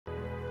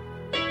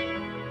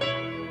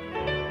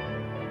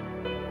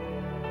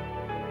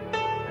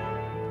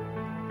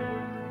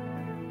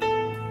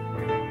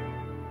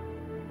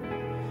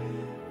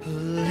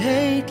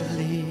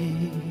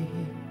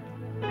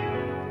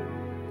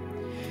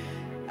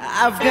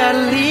I've got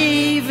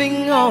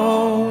leaving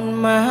on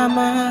my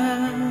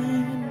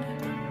mind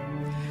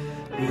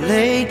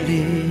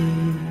lately,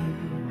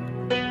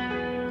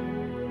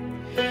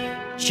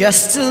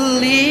 just to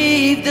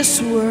leave this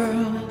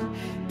world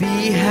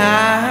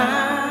behind.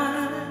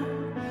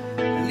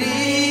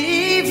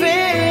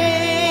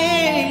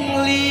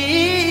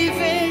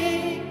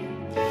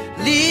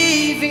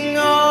 Leaving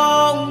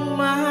on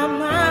my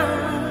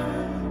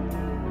mind.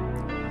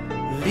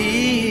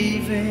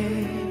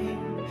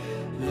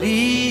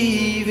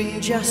 Leaving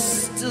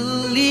just to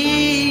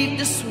leave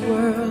this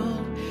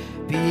world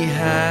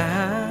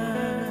behind.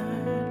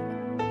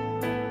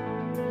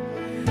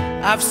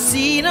 I've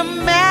seen a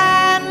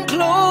man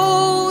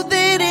clothed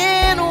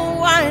in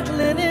white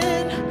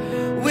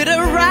linen, with a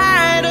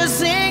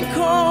writer's ink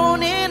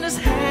in his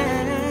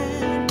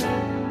hand,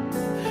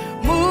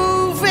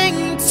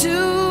 moving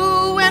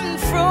to and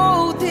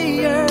fro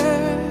the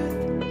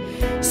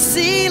earth,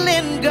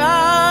 sealing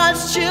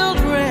God's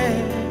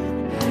children.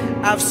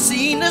 I've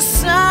seen the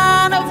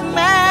Son of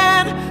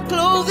Man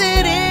clothed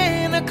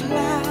in a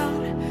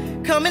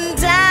cloud, coming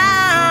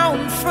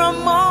down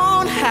from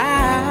on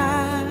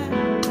high.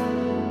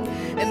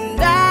 And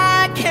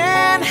I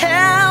can't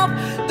help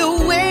the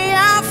way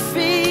I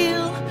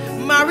feel,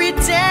 my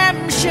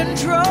redemption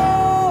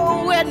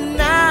drawing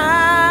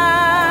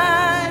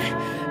nigh.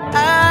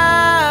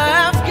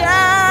 I've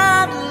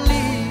got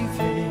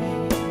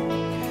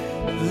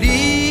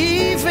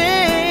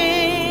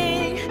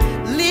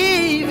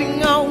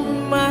leaving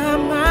on my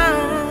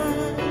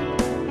mind.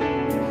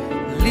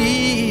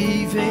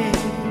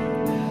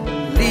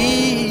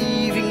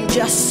 Leaving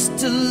just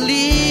to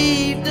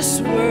leave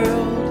this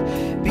world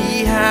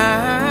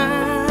behind.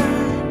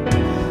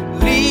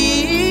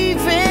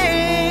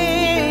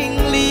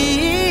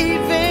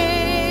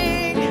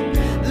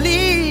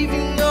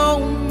 Leaving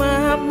on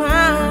my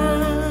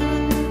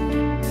mind.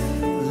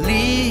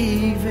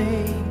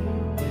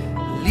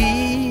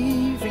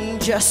 Leaving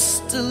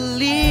just to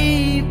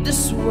leave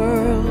this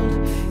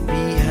world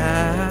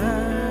behind.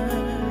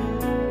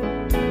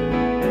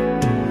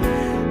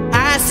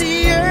 I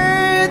see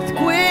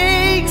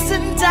earthquakes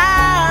in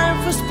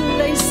diverse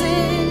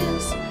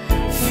places,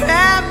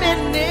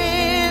 famine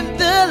in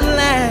the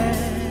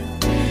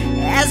land,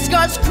 as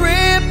God's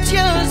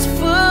scriptures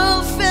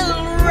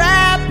fulfill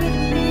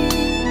rapidly,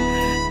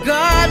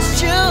 God's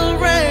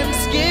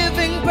children's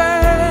giving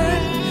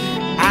birth.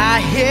 I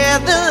hear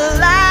the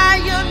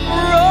lion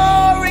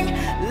roaring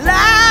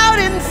loud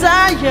in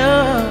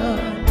Zion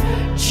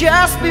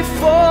just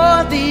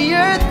before the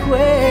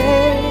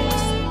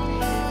earthquakes,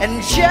 and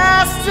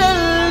just a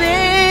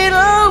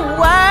little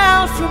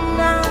while from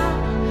now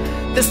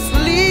the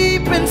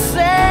sleeping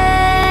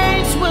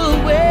saints will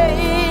wake.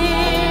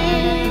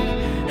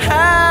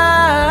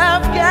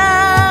 I've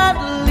got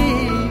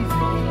leaving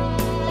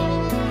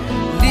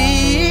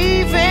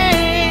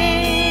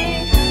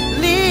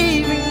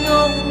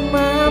on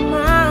my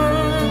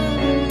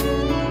mind.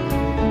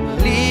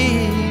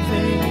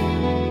 Leaving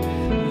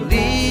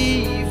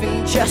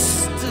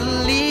just to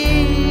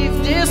leave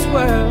this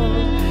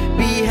world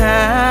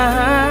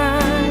behind.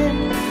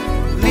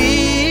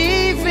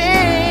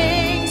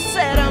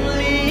 Said I'm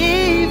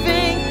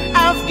leaving.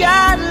 I've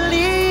got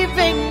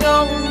leaving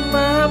on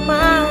my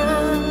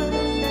mind.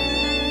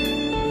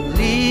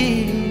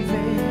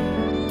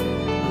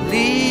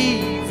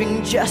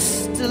 Leaving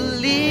just to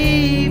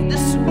leave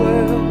this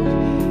world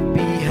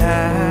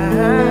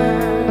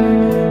behind.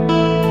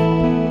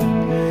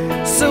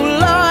 So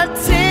Lord,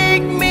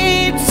 take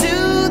me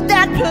to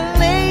that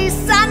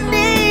place I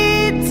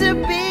need to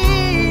be,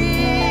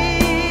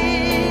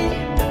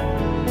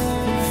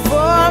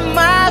 for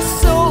my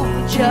soul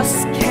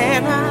just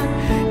cannot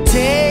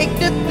take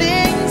the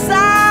things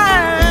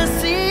I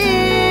see.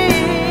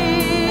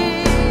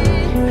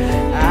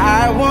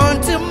 I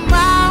want to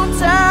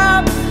mount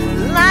up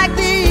like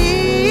the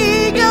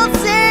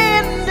eagles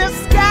in the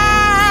sky,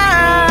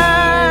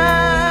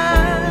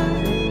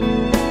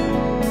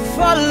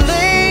 for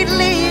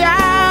lately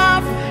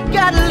I've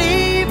got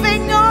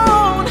leaving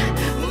on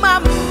my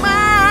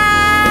mind.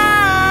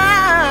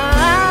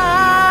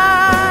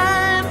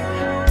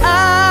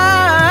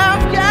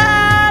 I've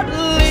got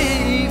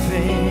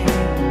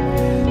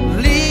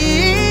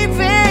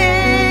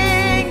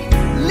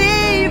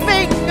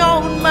leaving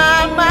on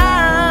my mind.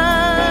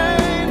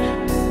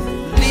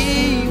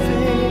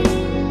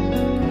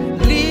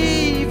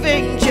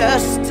 Leaving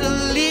just to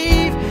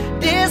leave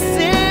this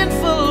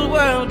sinful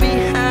world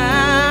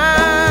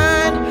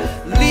behind.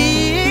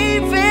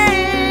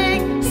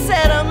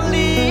 Said I'm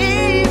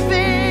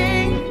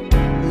leaving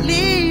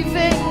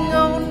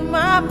on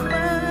my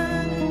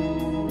mind.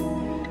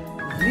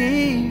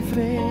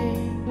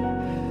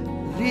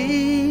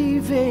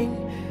 Leaving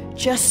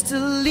just to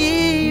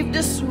leave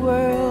this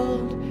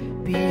world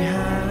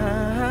behind.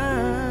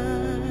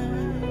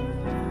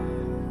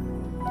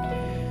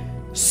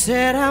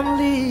 Said I'm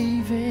leaving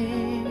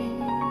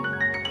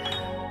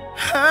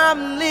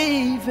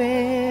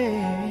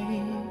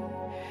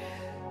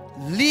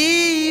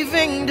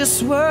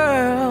this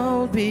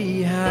world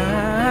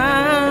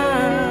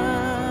behind.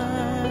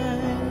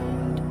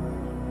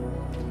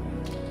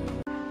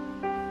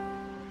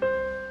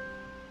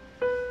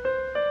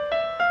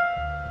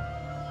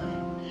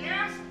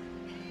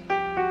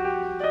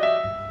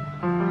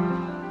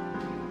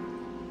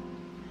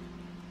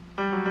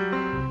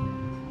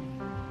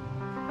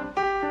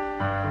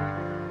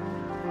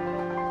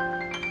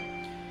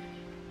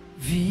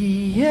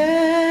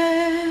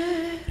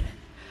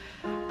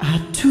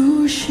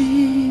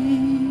 duši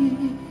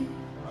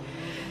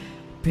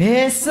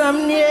pesam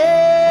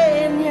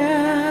njenja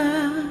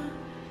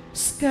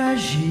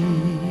skaži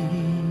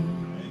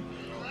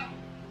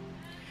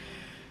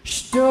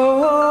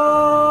što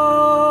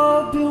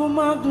bi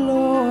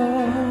moglo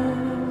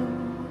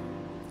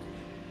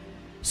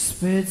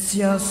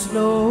specijal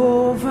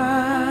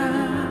slova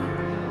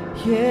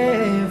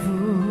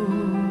jevu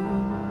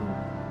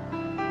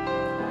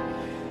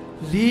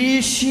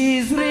liš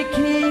iz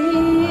reki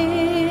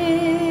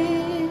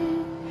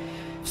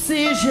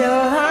vsi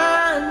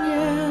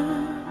želanja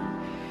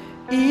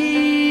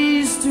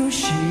iz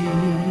duši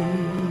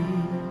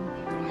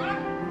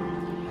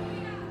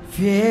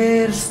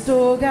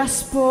vjerstvo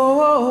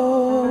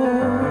Gospod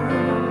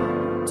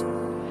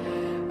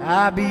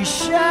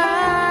abišanija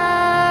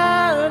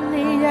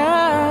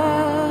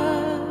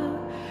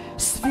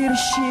sviršit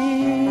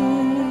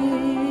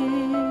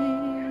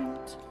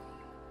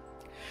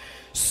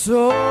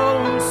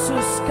Солнцу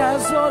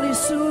сказал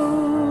Иисус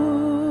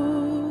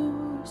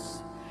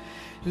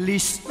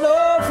лишь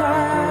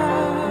слова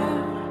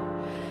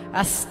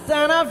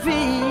остановись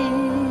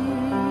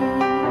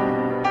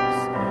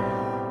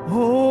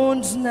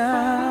Он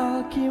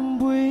знал, кем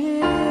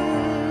быть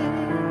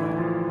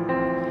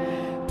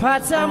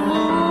Потому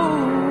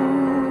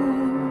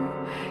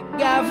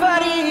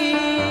говори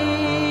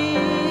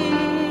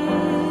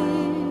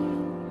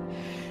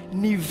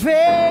Не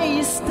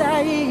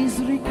вейста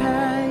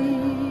изрекай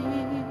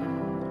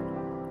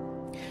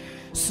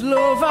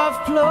Слова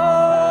в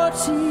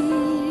плоти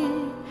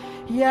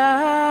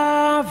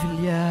являй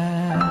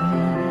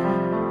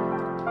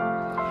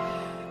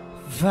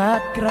В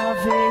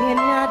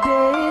откровения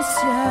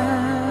десять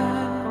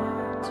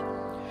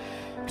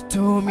Кто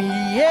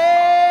умеет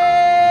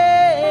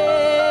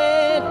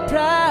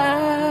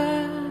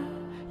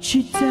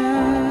прочитать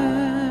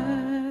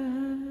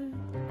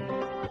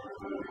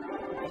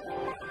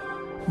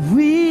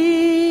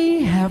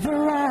We have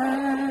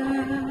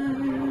arrived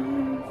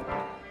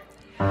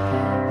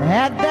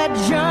at that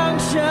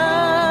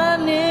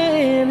junction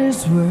in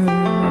His word.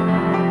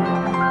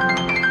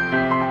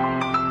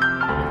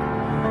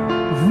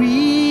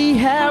 We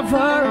have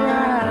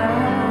arrived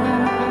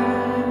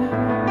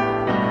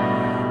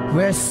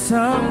where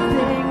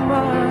something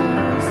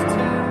must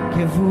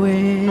give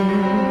way.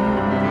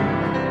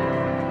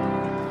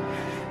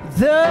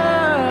 The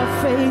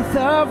faith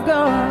of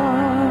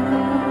God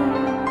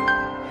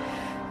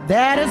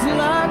that is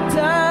locked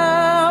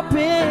up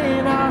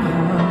in our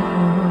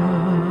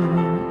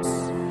hearts.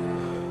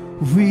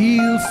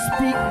 We'll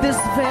speak this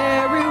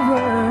very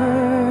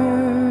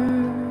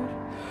word.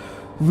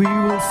 We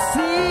will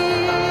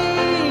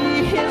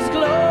see His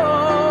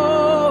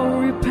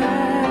glory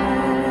pass.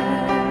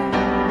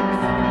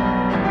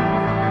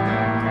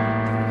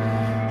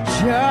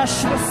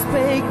 Joshua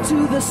spake to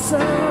the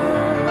sun,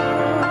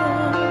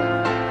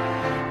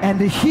 and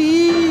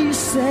he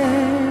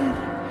said,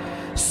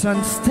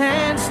 Sun,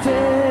 stand still.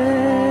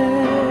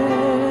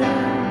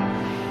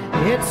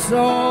 It's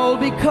all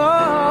because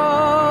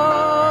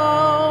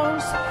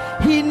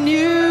he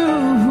knew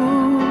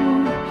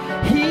who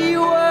he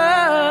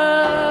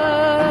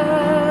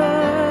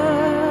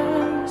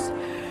was.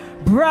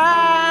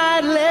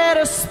 Bride, let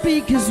us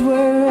speak his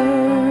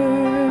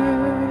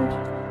word,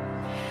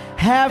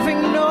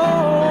 having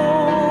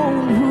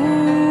known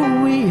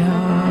who we are.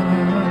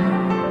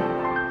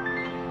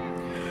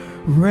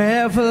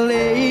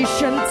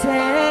 Revelation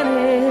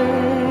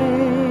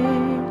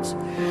 10:8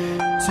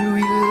 to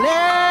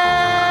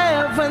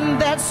 11,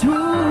 that's who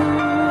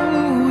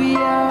we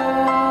are.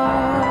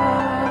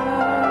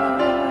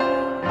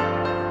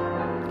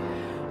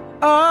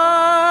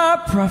 Our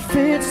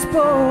prophet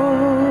spoke,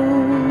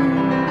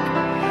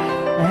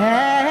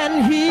 and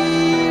he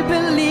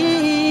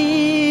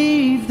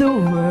believed the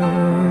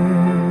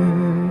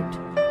word.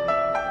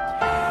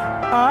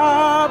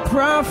 Our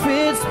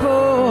prophet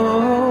spoke,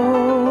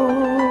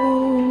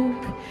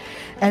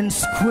 and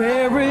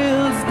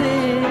squirrels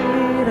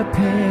did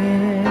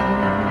appear.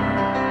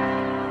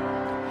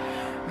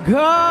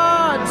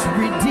 God's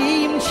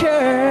redeemed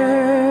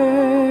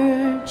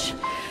church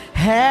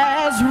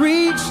has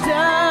reached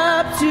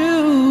up to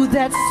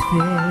that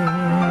sphere.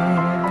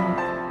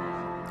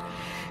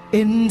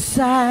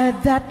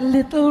 Inside that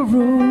little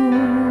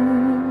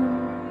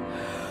room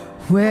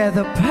where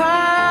the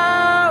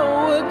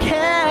power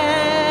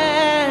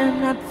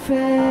cannot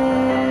fail.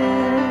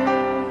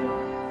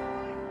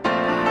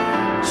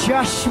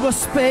 Joshua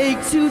spake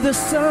to the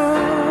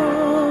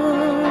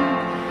sun,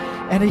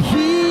 and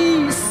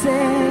he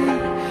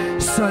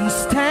said, Sun,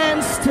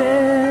 stand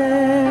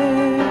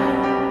still.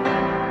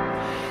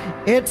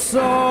 It's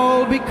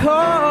all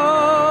because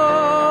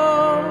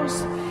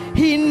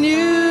he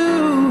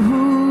knew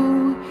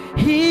who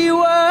he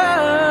was.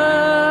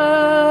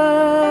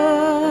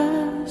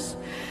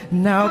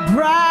 Now,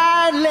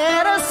 bride,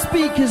 let us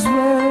speak his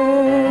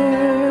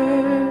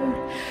word,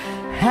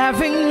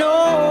 having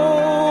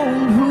known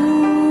who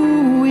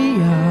we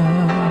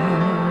are.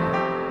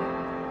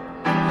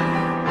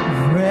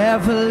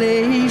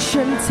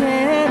 Revelation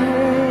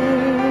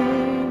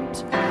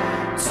 10:8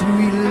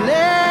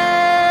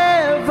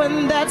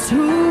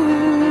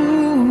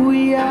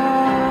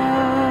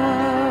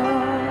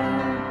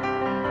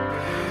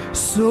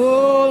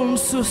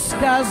 sus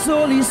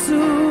cazolisus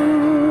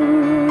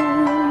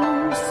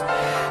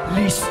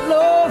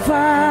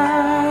Lislova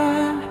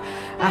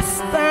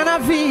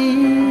Astanavis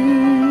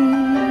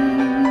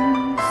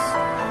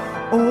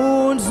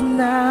Und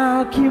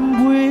na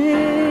Kimbwe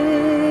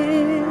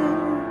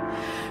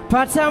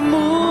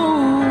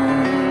Patamu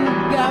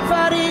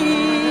Gavari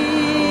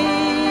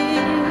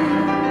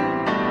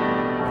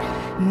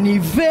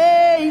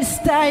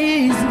Niveista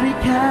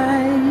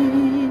Izrikai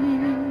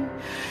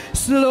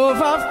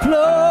Slova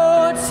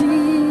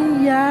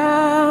Plotia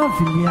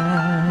Via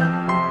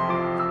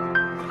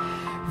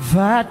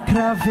Vat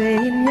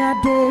Kravenia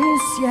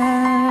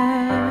Desiat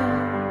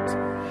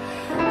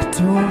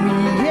Kto mi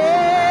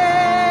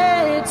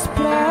jest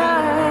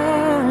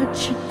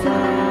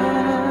Plachita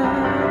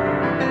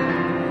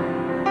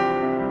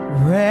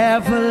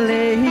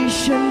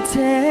Revelation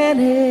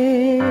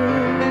 10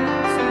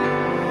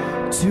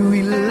 to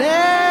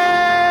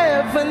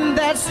 11,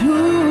 that's who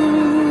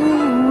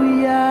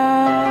we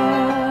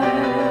are.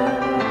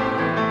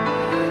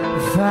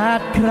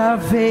 Vat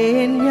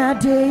kravenia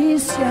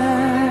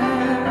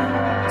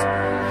desiat,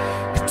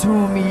 kto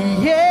mi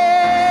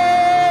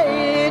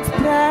jest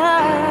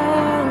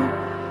prachita.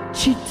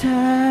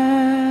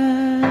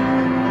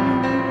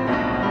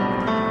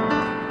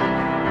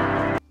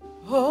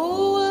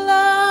 Oh,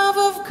 love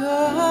of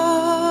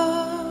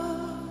God,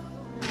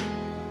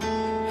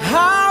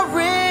 how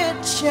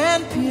rich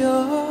and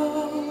pure,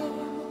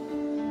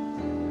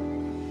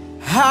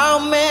 how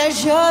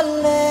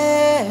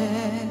measureless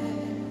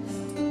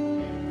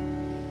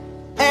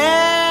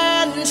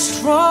and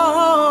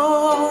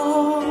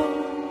strong,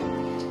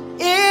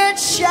 it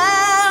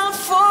shall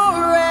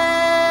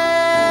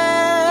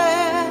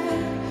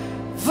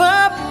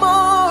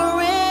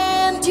forevermore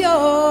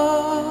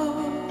endure.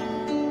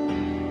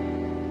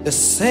 The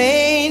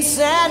saints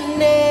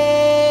and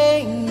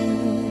angels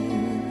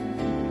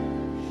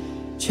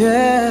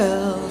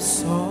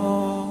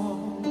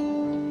song,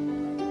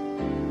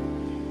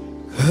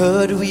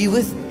 could we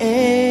with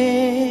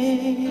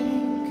ink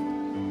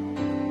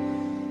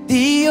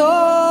the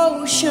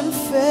ocean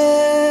fill,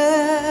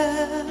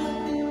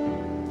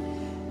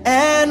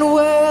 and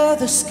were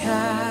the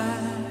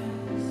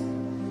skies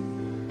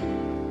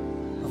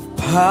of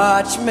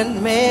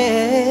parchment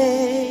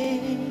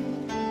made,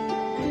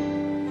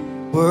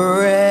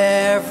 were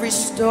every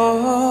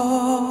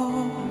stalk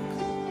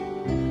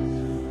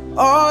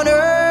on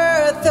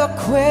earth a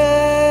quill,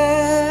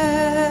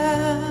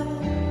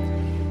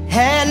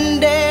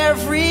 and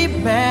every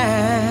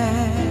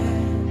man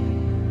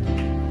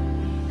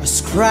a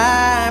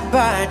scribe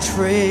by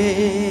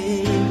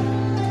trade,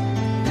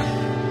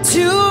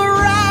 to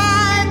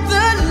write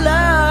the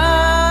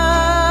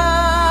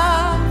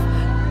love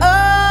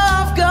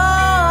of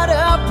God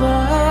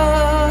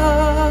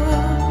above,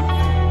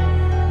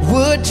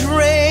 would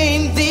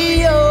drain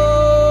the ocean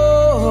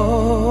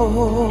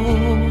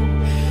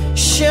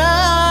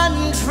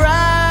dry,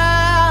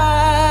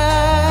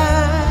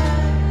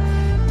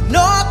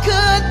 nor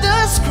could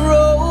the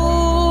scrolls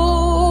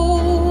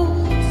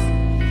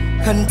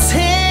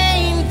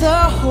contain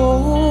the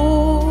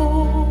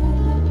whole,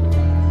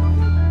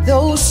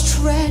 though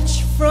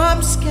stretched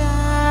from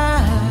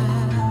sky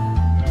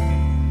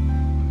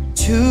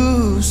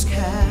to sky.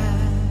 I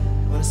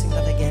want to sing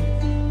that again.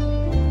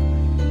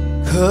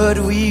 Could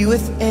we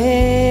with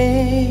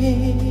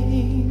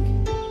ink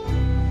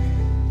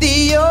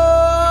the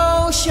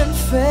ocean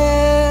fill,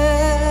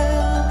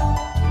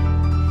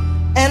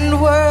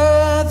 and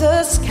were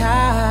the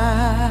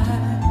skies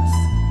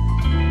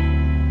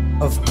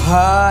of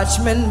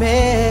parchment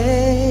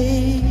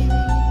made,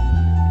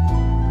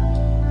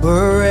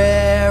 were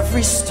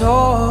every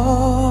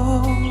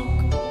stalk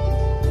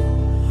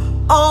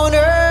on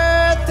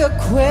earth a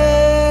quill,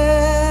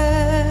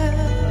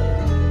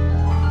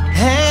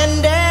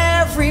 and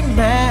every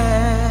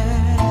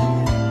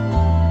man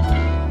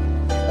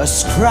a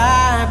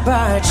scribe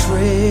by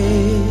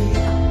trade,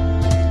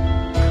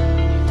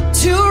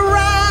 to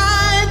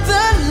write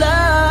the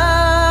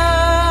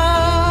love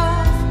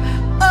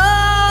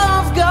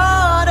of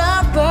God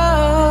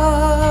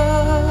above,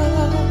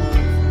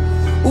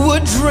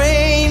 would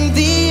drain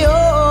the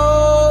ocean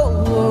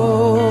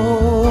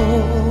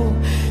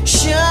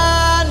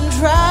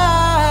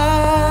dry,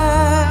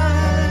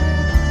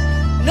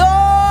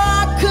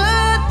 nor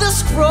could the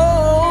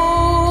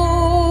scroll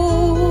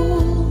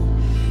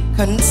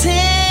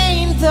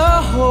contain the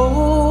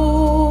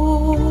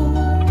whole,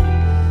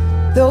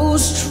 though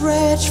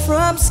stretched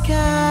from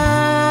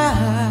sky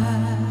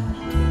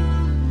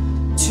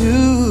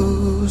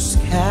to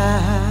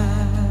sky.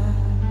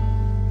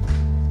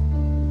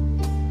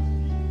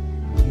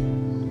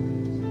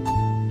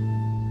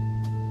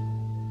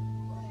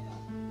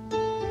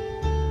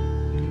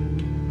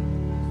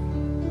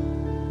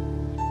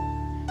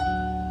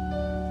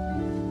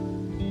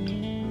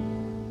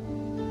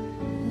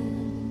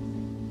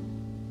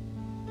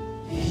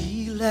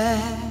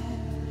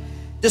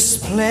 The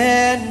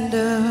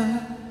splendor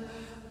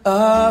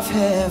of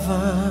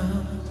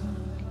heaven,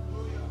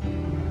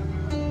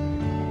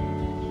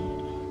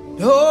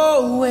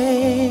 no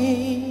way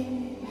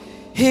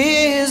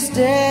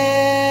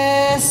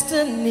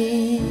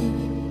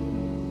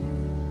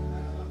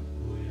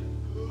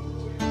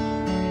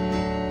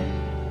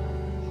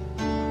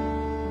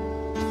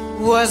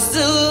was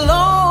the lonely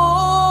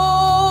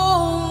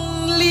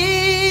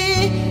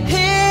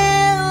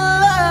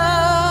hill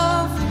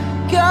of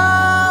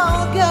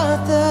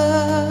Golgotha.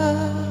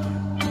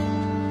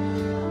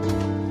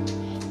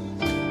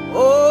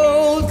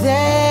 Oh,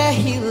 there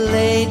he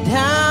laid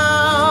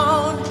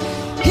down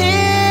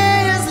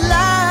his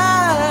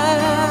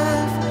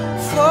life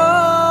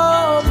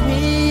for me.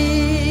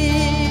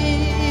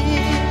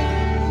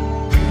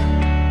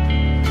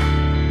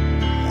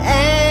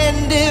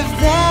 And if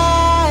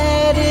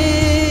that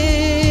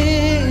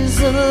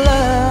isn't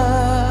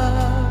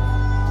love,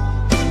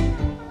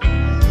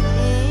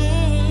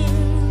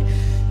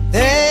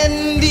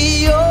 then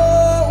the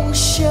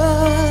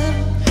ocean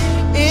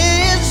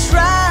is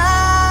dry.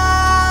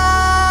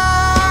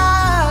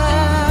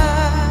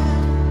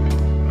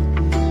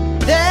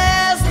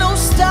 There's no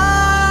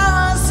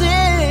stars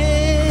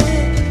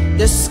in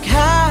the sky,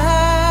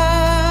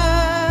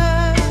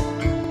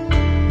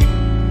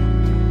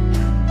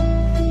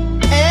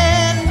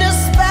 and the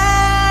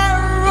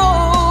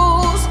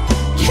sparrows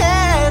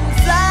can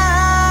fly.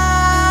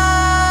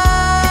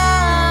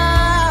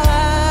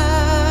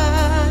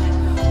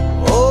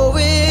 Oh,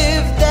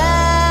 if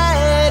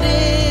that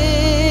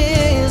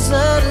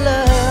isn't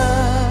love,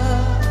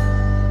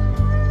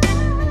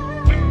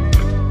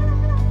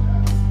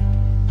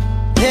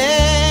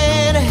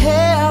 then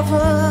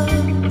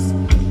heaven's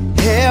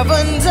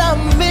a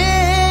myth.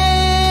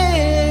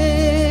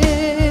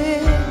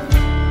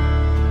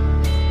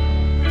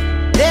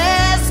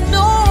 There's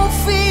no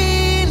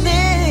feeling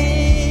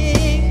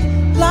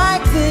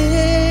like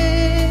this.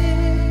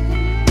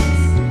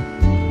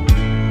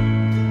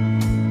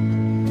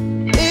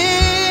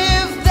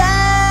 If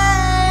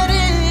that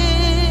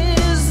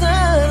isn't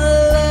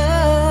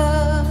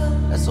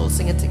love, let's all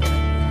sing it together.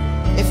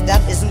 If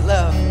that isn't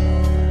love.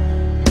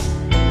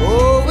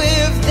 Oh,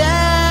 if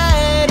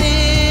that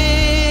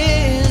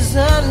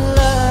isn't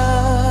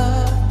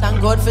love, thank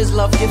God for his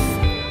love gift.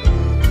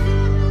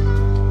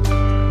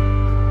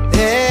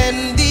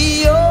 Then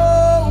the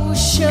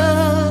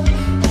ocean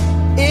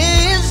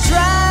is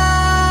dry.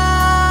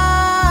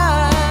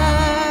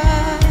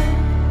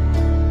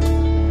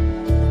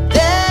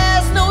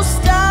 There's no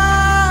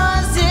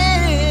stars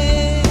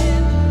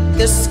in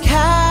the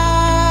sky.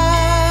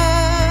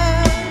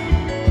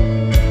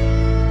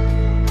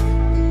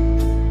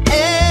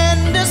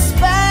 And the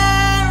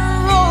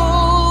sparrows,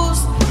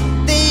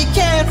 they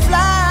can't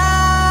fly.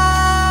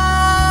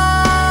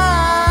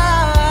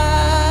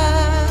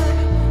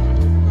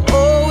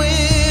 Oh,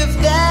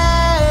 if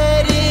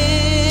that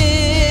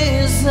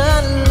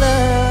isn't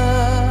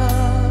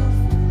love,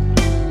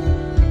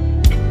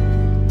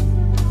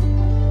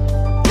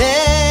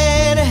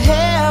 then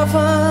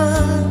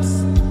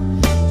heaven's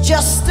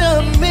just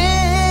a myth.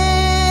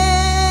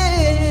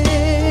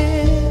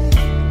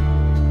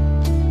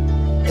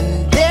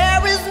 And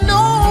there is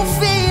no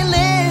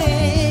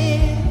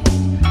feeling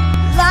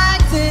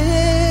like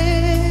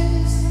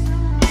this,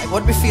 like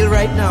what we feel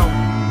right now.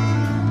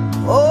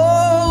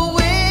 Oh,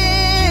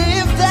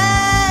 if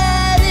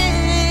that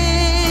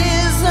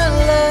isn't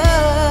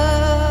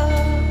love,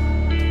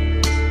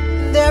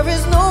 there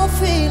is no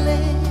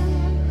feeling,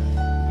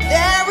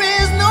 there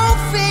is no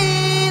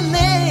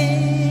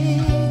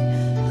feeling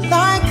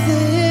like this.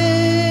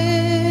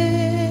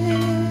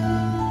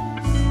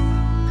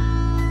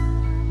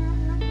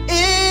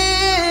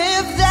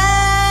 If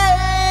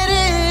that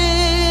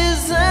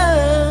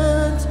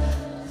isn't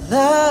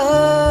love.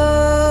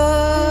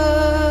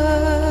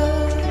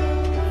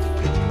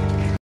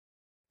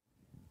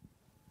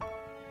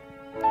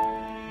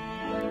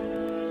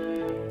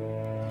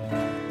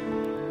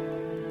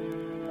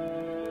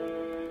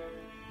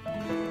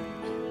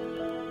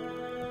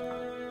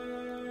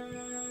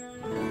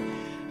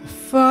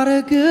 Fought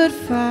a good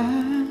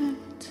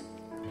fight,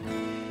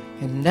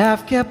 and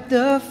I've kept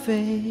the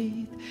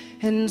faith,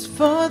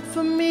 henceforth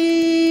for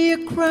me a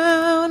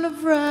crown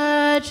of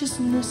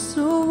righteousness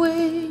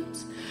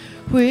awaits,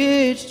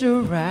 which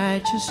the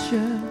righteous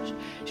judge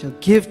shall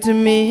give to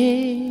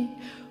me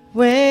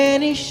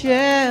when he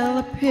shall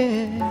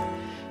appear.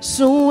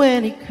 So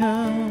when he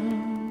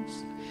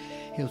comes,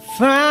 he'll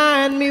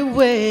find me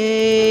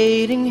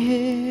waiting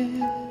here.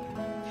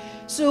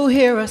 So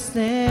here I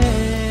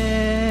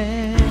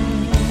stand,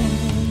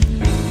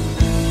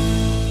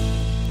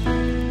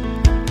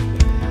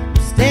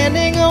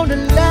 standing on the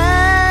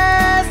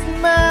last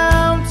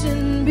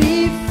mountain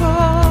before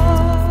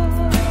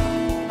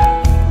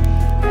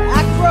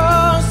I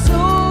cross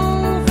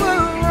over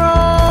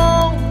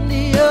on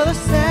the other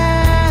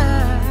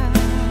side.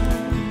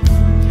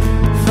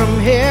 From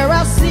here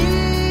I'll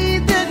see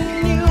the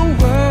new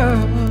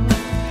world,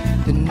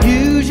 the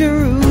new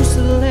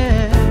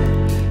Jerusalem.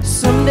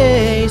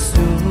 Someday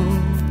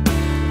soon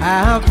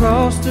I'll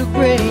cross the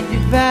great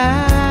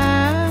divide.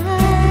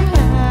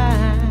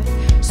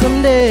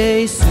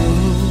 Someday soon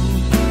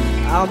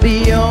I'll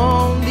be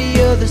on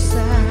the other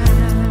side.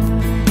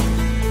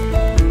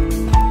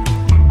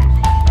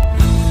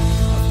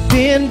 I've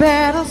been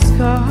battle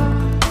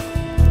scarred,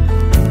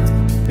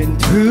 been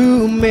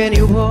through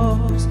many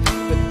wars,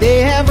 but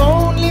They have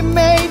only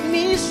made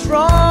me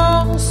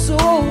strong, so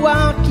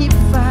I'll keep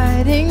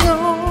fighting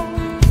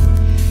on.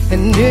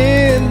 And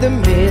in the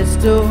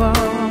midst of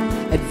all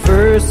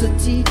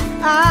adversity,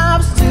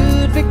 I've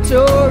stood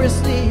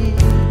victoriously.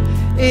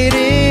 It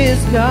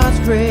is God's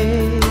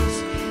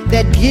grace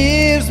that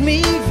gives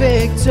me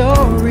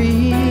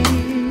victory.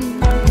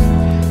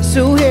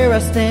 So here I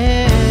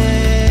stand.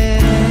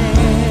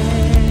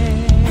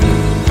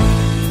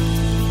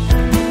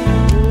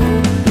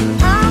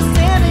 I'm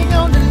standing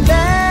on the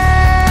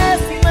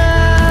last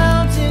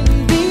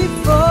mountain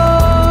before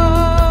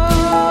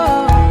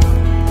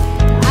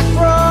I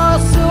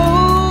cross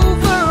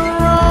over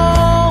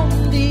on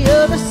the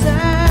other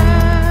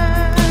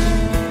side.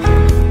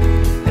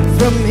 And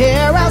from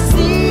here I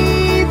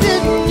see the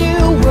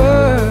new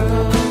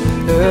world,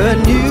 the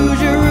new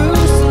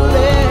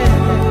Jerusalem.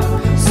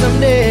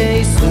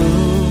 Someday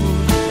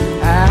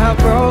soon I'll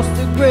cross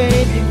the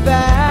great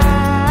divide.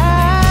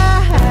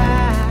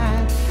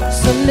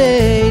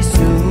 Someday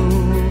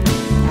soon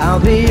I'll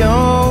be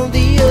on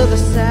the other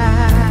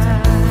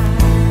side.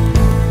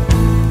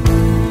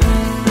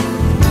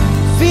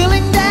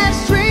 Feeling that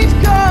strange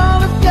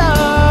call of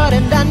God,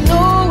 and I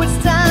know it's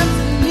time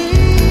to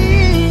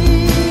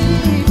leave.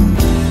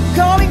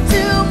 Calling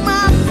to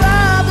my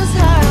Father's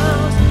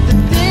house, the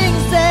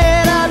things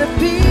that are to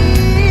be.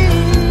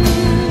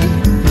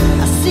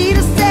 I see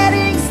the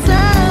setting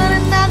sun,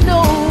 and I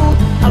know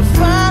I'll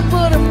find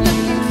what I'm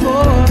looking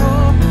for.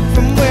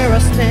 From where I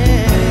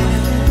stand,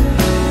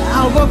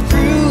 I'll walk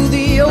through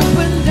the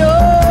open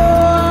door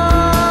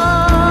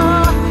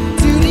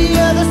to the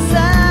other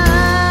side.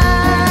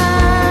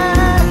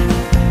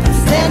 I'm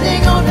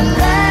standing on the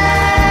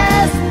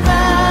last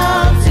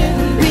mountain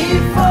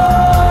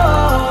before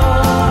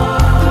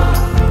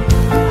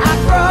I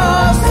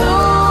cross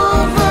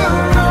over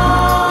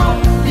on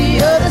the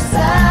other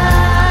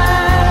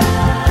side.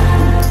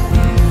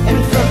 And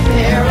from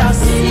there I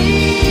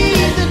see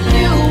the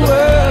new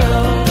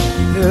world,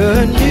 the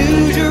new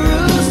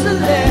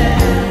Jerusalem.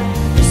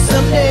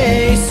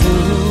 Someday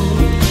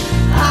soon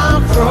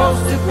I'll cross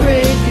the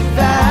great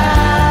divide.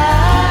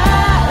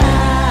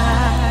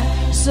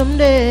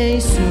 Someday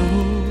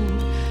soon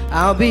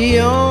I'll be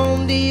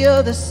on the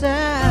other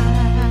side.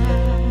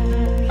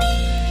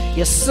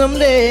 Yes,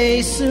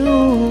 someday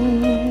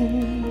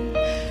soon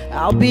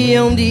I'll be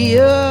on the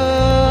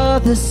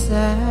other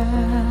side.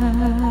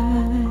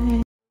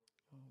 Oh,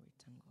 we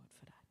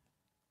thank God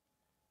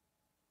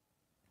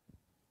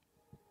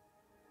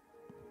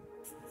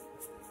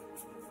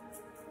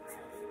for that.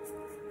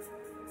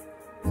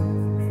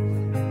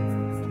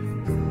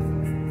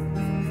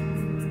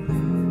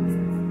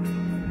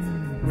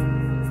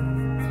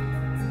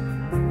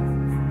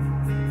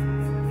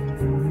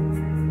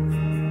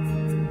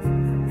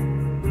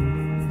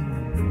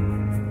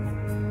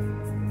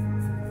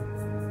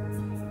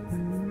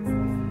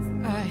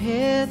 I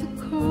hear the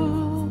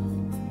call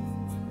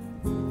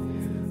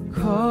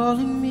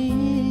calling me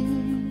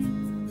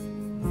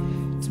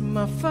to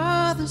my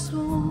Father's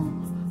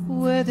home,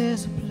 where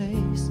there's a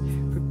place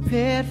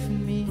prepared for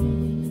me.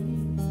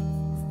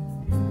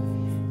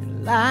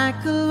 And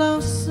like a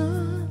lost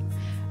son,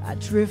 I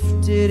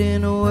drifted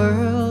in a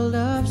world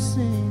of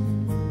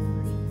sin,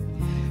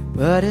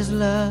 but His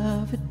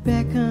love, it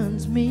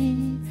beckons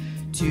me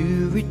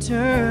to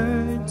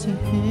return to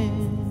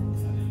Him.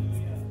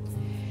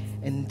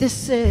 And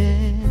this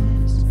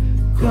is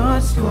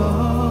God's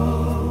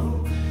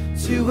call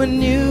to a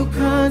new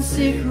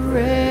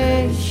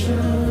consecration.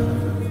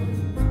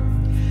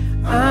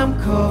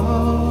 I'm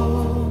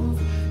called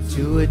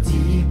to a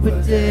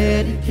deeper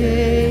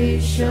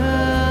dedication.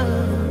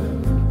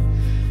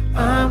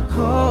 I'm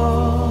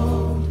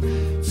called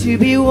to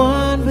be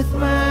one with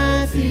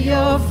my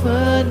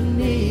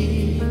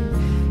theophany,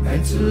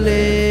 and to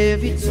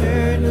live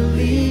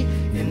eternally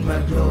in my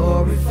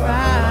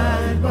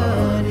glorified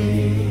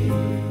body.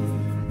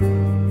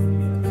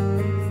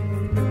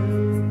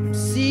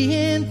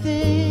 Seeing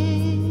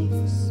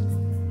things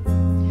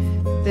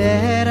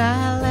that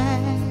I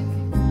lack,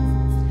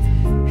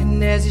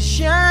 and as you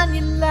shine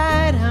your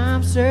light,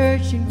 I'm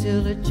searching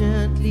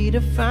diligently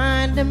to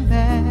find them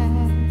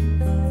back.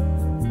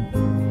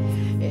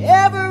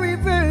 Every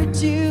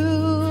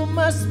virtue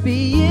must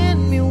be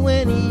in me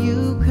when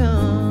you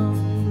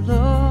come,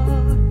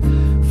 Lord,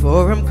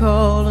 for I'm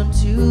called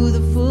unto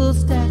the full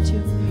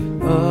stature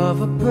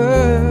of a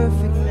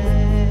perfect man.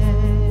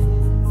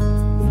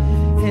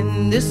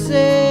 And this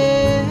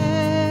is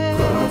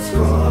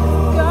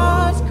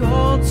God's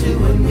call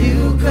to a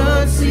new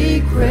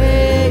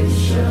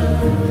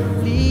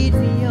consecration. Lead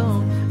me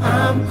on.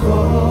 I'm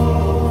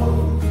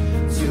called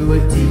to a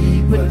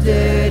deeper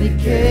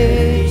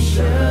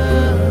dedication.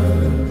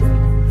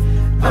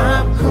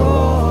 I'm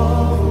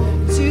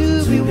called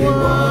to be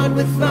one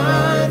with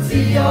my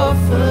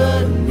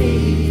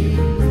theophany,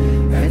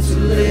 and to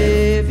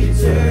live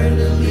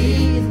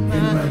eternally in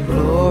my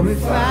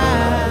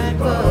glorified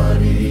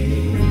body.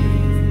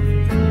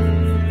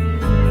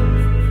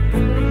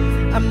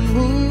 I'm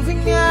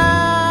moving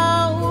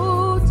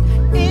out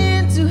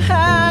into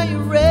higher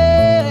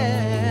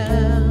realms.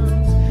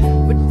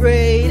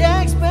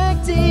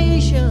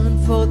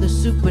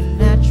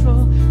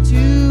 supernatural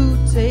to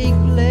take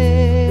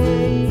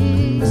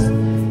place.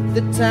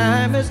 The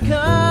time has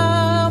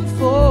come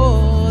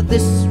for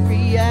this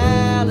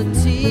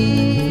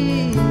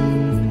reality,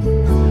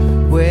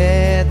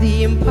 where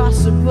the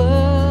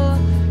impossible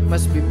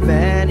must be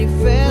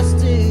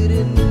manifested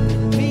in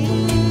me.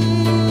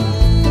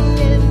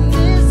 And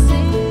this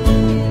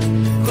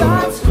is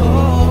God's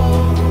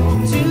call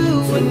to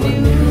a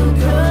new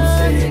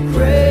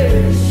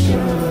consecration.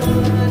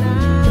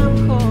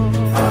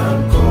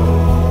 I'm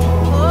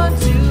called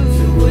to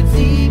a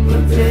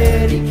deeper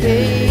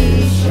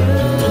dedication.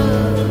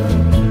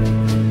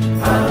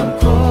 I'm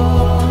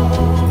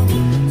called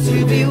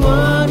to be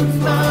one who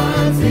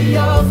finds the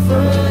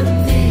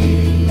orphan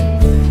need,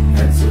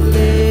 and to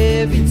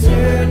live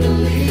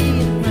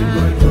eternally in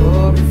my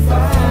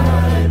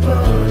glorified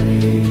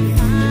body.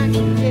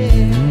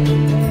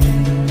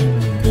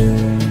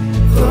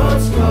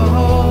 God's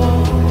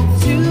call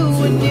to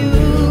a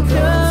new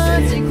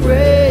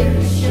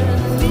consecration.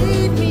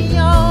 Lead me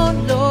on,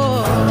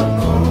 Lord.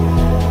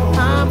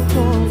 I'm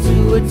called to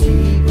a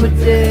deeper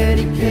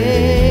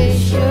dedication.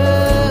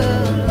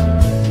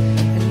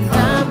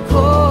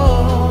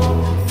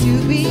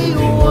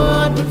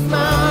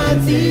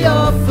 The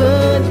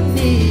orphan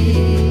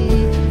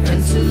need,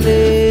 and to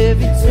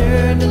live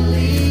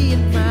eternally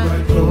in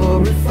my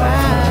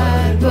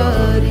glorified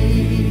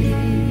body.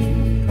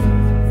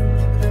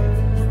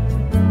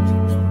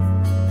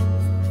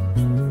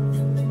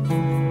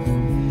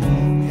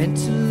 And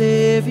to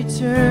live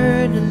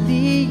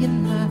eternally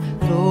in my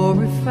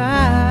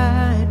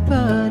glorified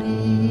body.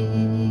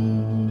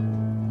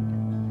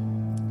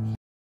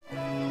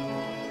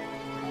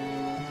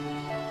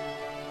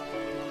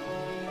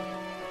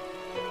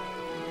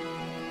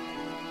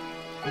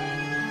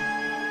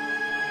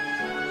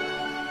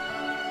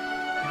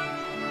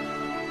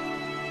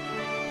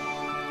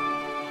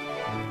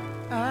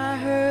 I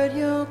heard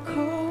your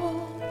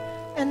call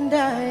and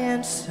I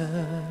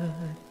answered.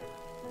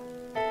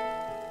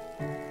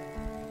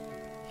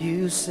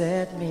 You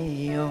set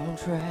me on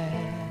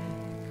track.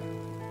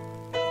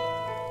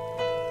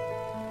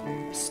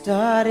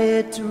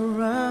 Started to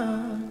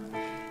run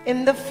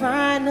in the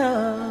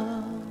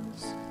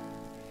finals,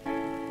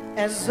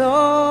 as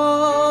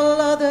all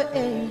other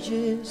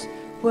ages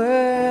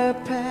were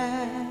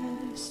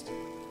past.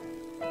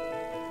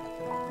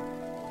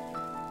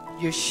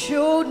 You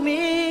showed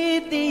me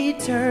the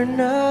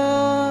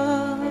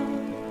eternal,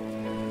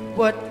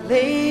 what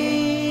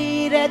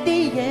laid at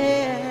the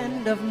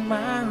end of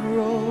my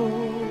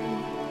road.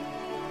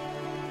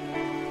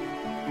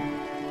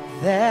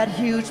 That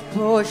huge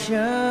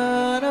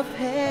portion of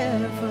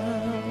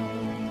heaven,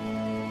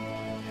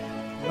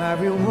 my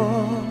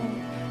reward,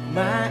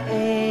 my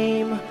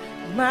aim,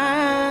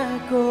 my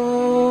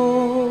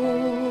goal.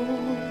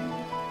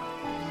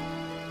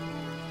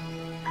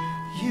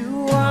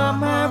 You are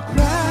my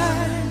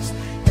prize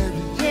at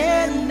the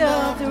end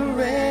of the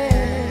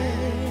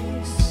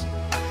race.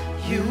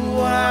 You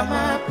are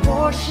my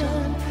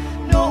portion,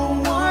 no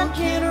one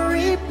can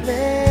replace.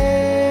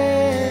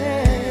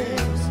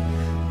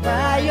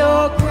 By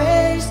your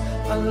grace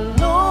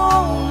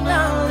alone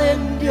I'll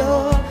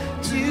endure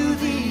to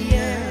the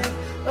end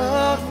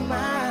of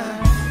my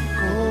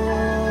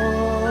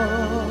course.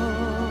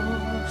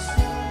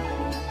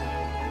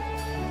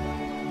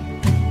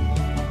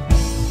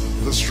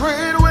 The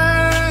straight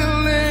way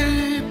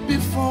laid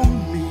before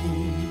me,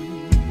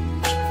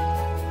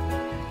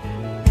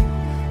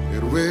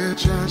 in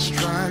which I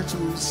strive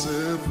to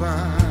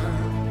survive.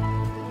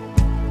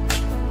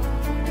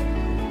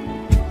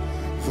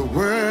 The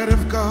Word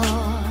of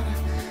God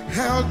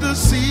held the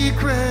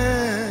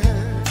secret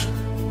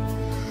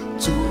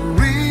to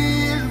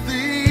reach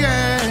the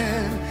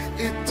end.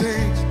 It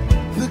takes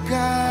the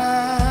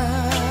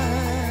guide.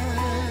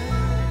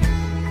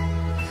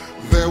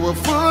 There were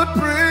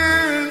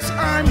footprints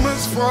I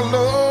must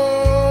follow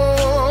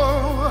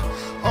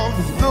of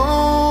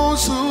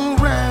those who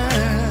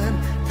ran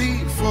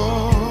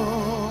before.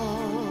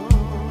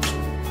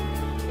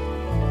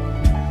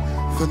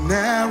 The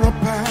narrow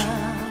path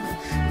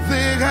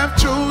they have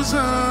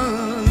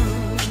chosen,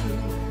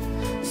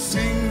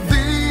 seeing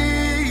the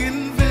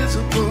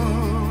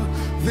invisible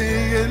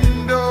they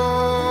endure.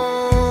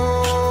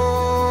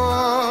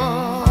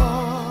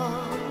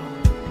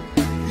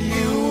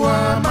 You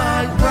are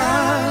my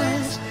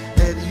prize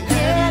at the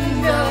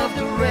end of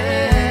the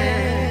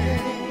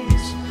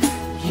race.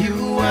 You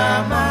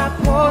are my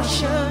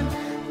portion,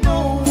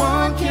 no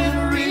one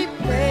can replace.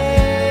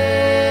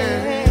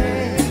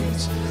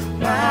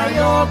 By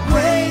your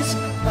grace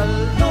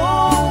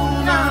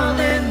alone I'll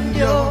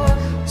endure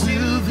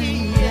to the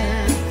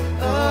end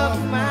of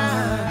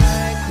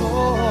my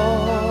course.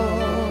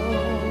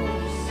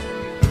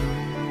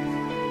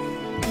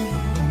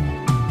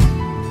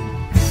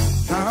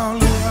 Now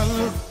Lord, I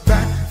look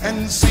back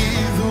and see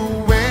the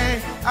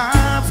way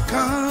I've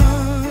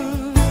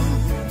come,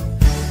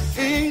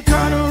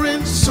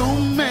 encountering so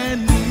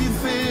many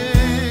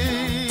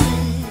things.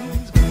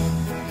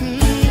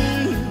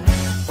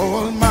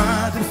 All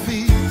my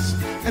defeats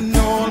and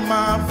all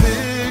my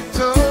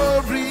victories.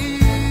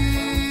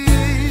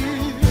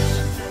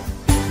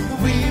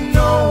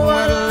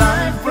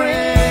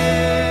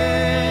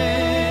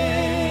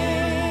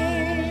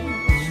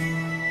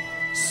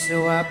 So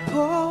I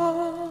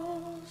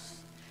pause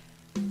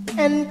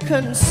and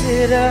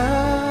consider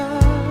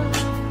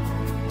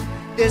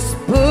this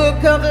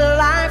book of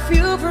life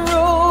you've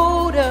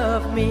wrote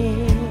of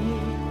me,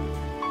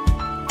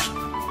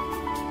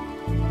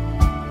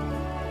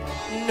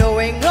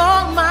 knowing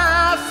all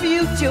my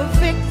future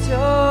victories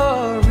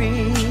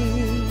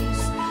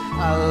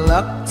are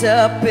locked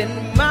up in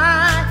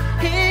my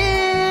history.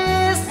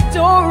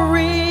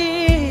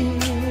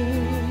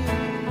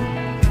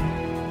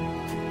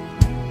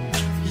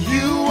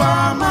 You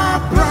are my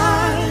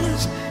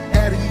prize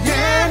at the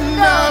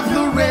end of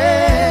the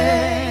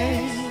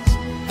race.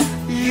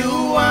 You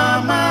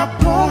are my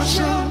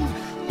portion,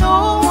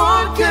 no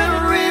one can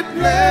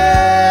replace.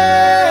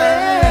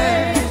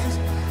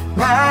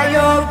 By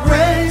your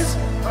grace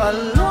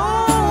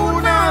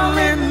alone I'll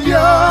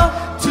endure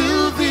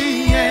to the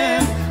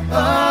end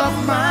of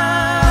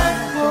my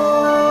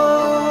course.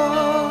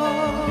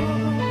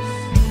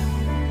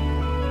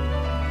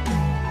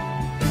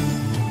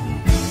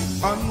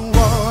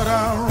 Onward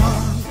I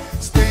run,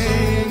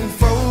 staying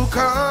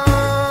focused,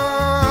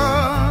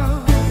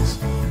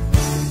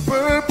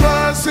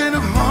 purpose in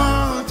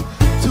heart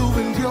to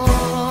endure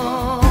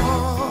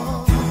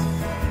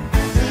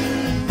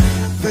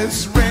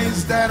this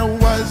race that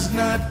was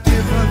not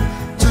given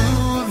to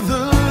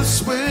the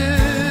swift,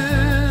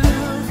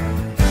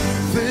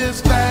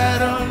 this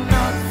battle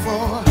not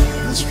for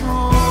the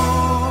strong.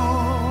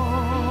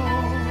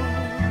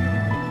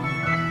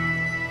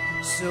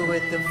 So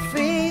with the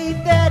faith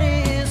that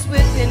is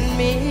within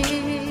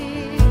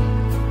me,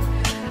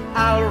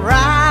 I'll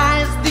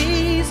rise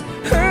these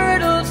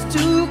hurdles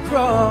to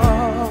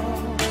cross,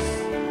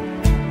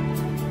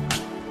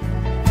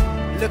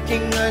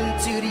 looking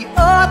unto the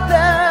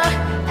author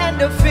and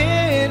the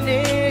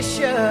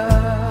finisher,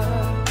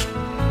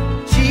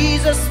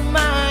 Jesus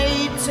my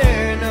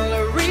eternal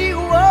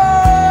reward.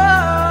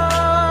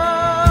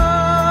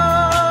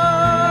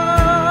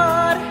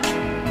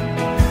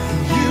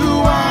 You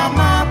are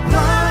my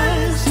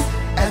prize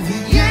at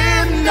the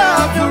end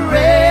of the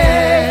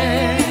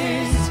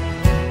race.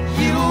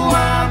 You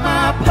are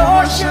my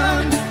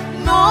portion,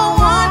 no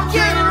one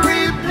can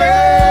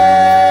replace.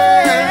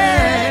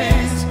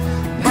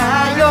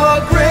 By your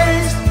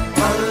grace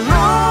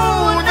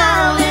alone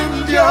I'll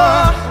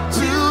endure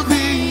to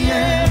the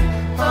end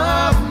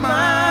of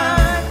my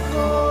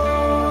course.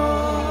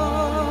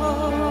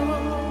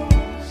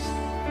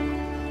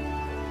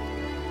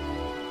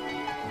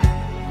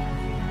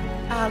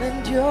 I'll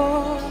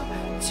endure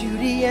to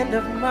the end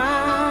of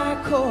my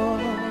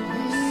course.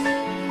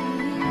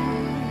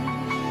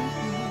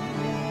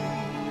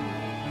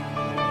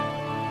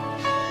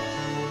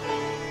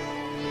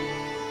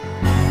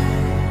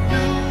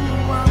 You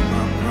are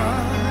my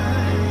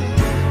pride,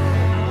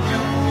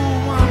 you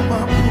are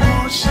my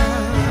portion.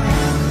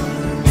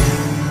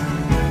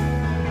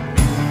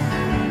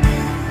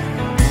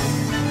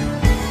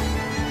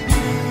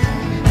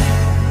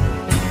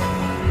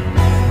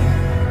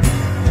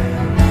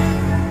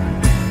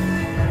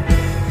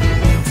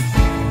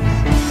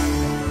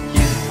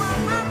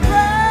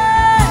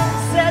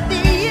 At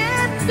the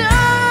end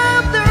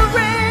of the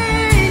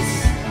race,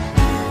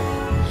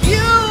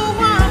 you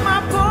are my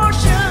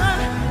portion,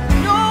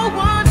 no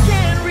one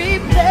can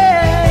replace.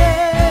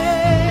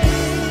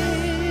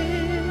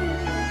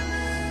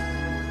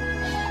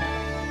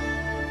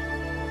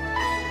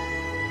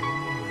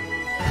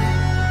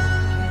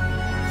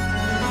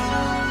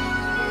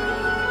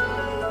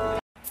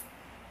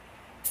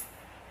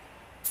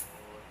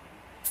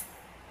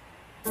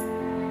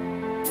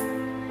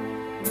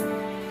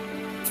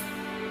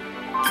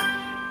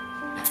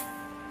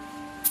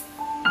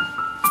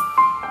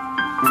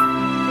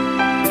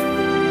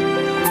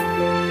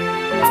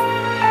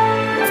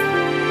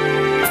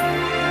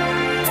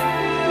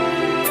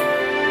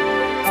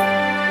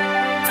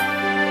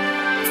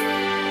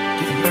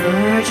 The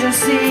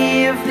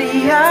urgency of the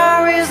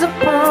hour is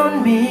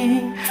upon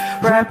me,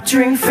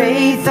 rapturing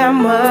faith I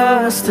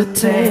must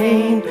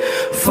attain.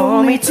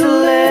 For me to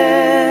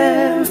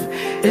live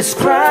is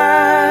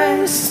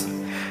Christ,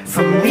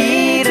 for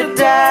me to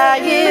die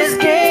is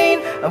gain.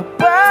 A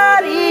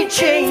body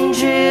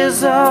change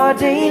is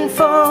ordained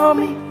for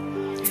me.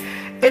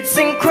 It's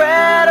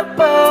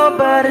incredible,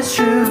 but it's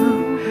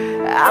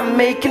true. I'm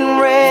making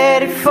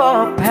ready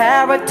for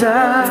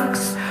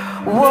paradox.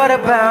 What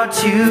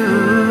about you?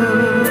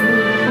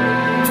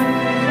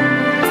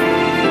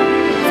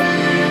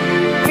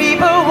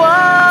 People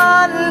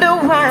wonder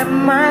why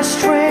am I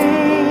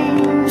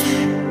strange.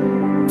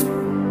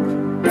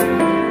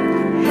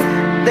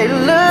 They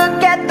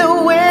look at the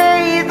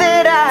way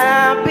that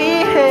I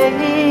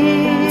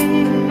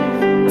behave.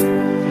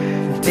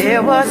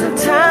 There was a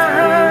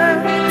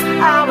time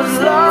I was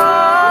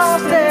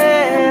lost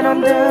and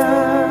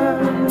undone.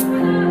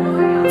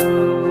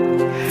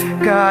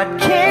 God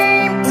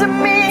came to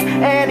me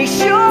and He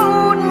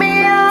showed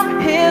me I'm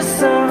His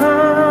son.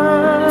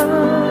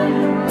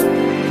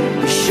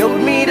 He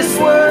showed me this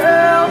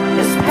world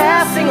is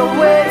passing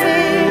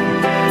away,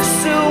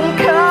 soon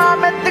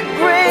come at the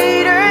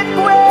great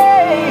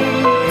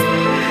earthquake.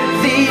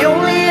 The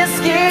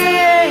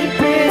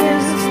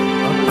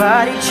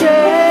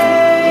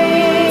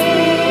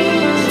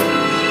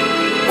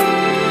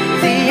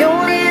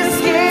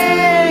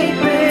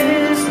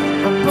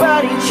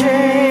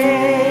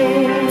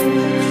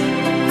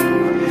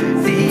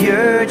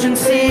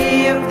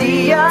urgency of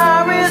the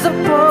hour is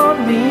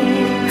upon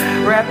me.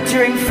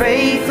 Rapturing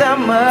faith I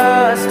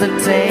must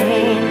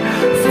attain.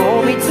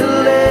 For me to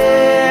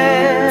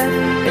live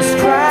is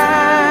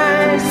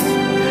Christ,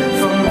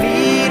 for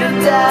me to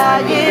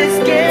die is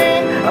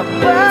gain. A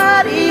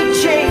body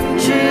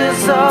change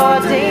is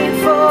ordained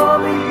for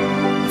me.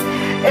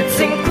 It's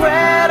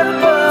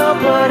incredible,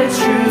 but it's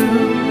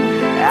true.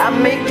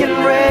 I'm making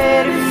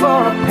ready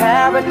for a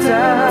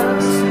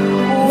paradox.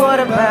 What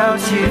about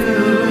you?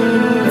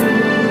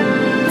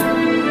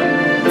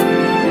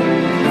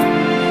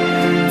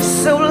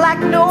 So like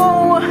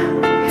Noah,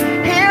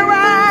 here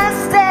I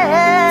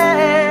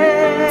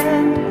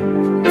stand,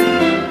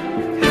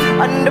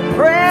 under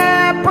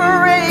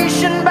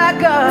preparation by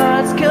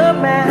God's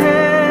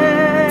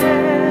command,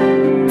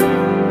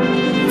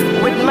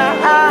 with my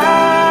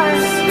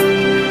eyes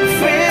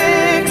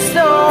fixed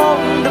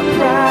on the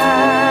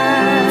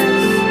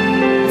prize,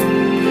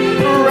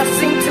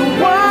 pressing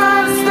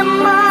towards the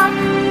mark.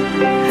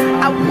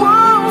 I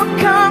won't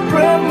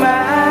compromise,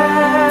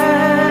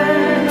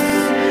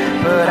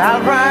 but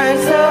I'll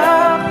rise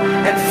up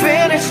and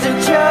finish the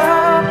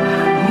job,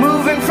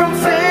 moving from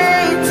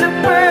faith to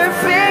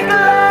perfect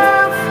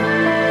love.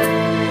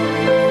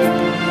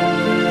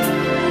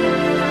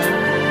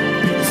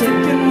 Be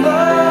taking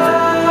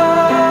love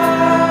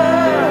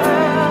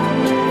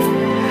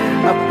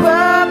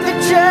above the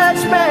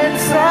judgment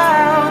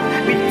sound.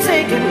 Be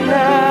taking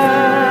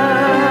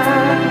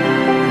love.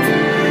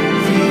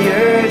 The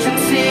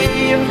urgency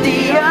of the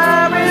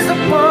hour is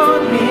upon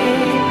me.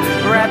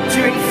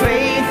 Rapturing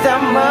faith I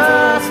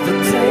must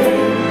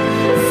attain.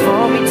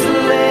 For me to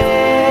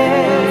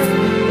live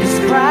is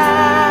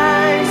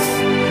Christ,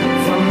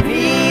 for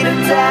me to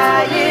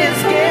die is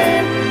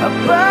gain. A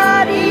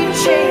body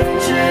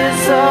change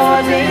is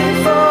ordained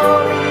for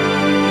me.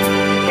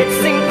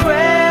 It's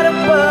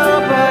incredible,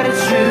 but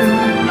it's true.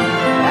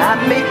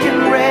 I'm making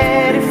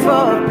ready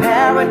for a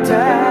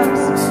paradox.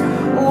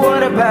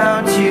 What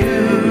about you?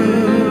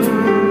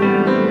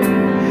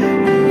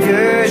 The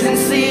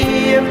urgency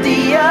of the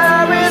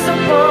hour is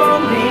upon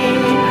me.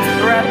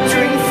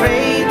 Rapturing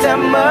faith I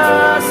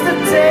must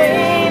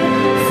attain.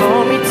 For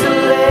me to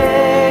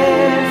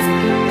live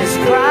is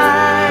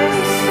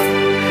Christ,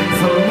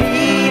 for me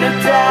to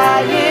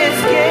die is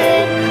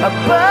gain. A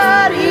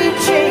body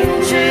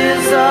change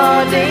is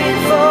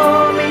ordained for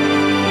me.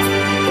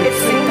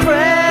 It's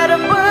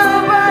incredible,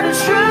 but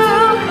it's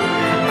true.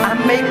 I'm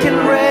making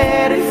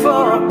ready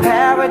for a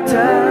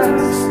paradox.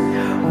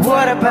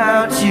 What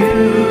about you?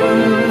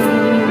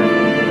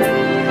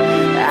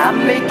 I'm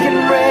making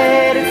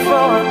ready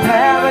for a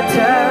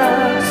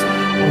paradox.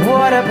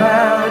 What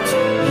about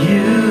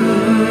you?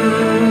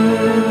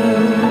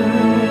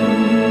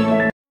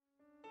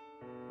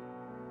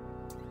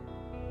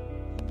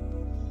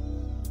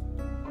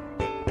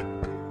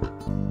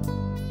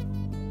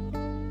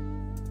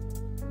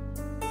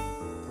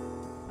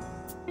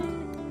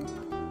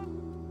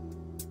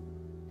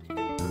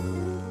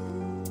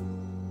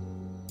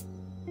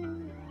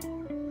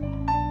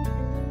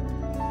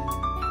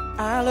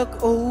 I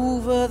look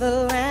over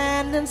the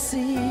land and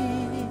see,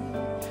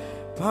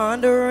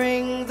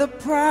 pondering the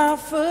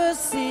prophecies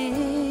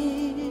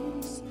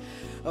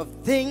of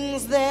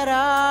things that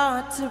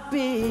are to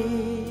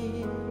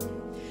be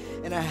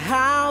and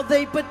how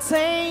they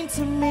pertain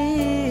to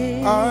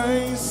me.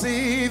 I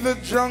see the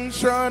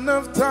junction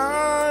of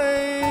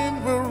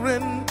time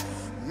wherein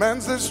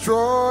man's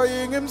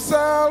destroying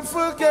himself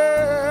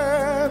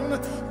again,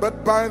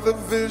 but by the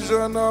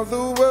vision of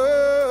the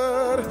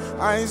word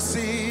I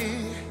see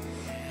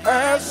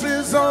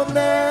ashes on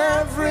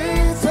every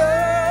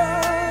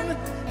turn.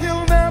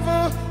 He'll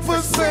never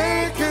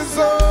forsake his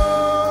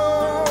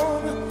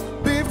own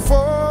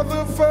before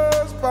the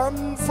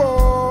firstborn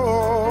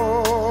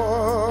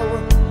fall.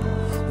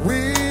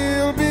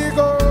 We'll be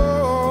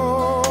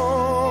gone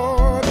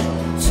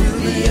to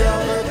the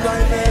other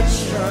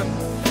dimension,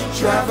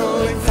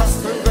 traveling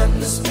faster than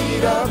the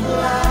speed of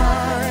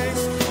light.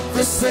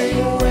 The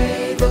same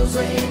way those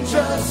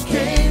angels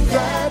came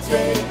that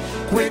day,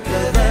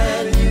 quicker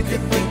than you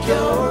can blink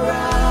your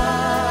eyes.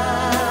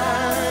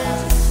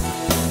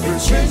 You're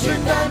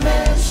changing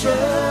dimensions,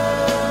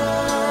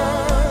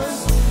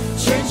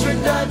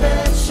 changing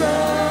dimensions,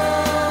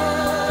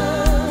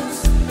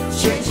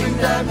 changing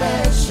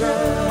dimensions.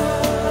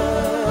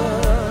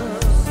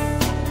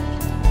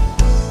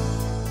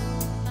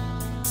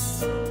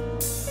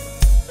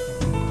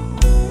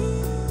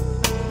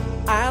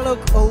 I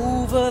look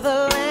over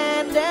the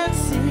land and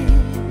see,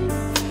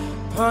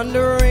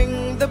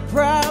 pondering the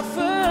prophecies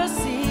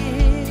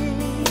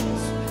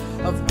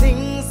of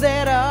things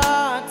that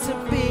are to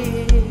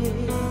be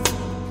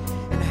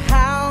and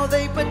how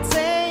they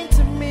pertain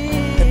to me.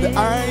 And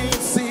I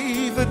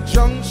see the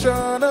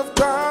junction of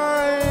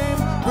time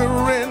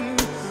wherein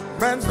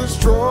man's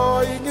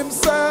destroying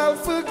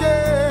himself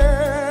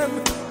again,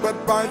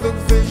 but by the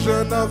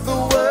vision of the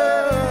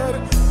word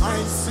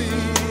I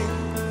see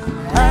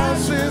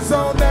ashes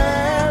on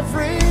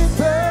every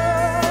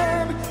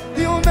turn.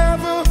 He'll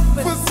never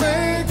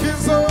forsake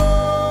his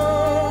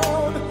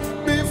own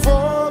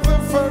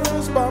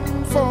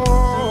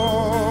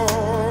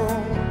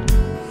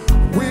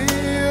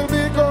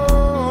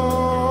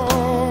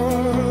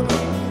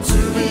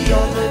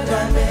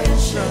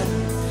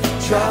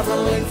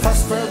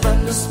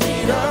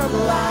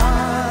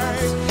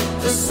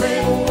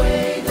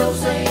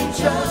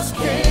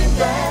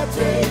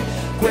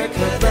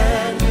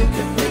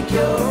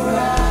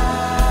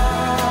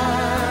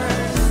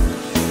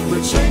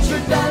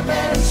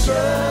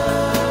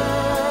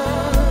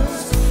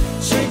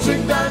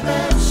changing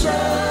dimensions,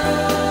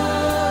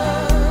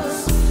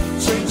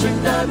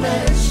 changing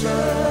dimensions.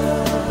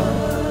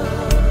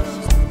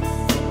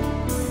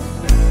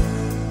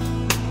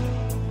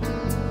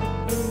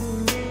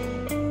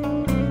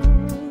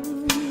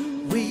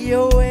 We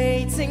are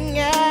waiting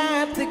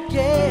at the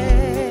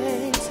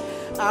gate.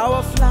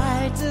 Our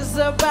flight is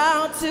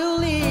about to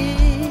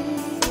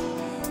leave.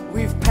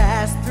 We've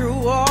passed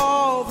through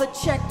all the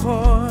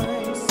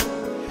checkpoints,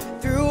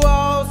 through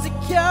all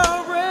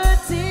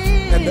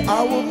security. And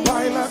our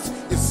pilot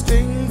is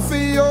King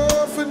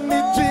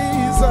Theophany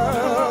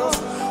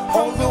Jesus.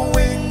 On the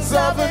wings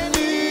of an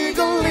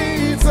eagle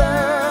leads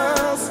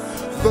us.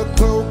 The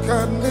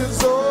token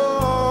is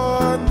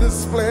on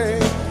display.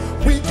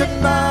 We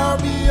can now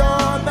be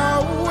on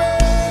our way.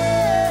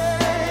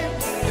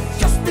 And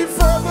just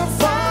before the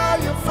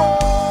fire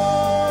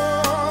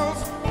falls,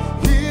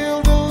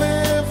 He'll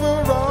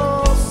deliver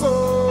our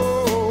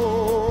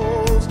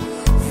souls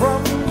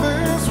from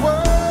this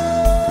world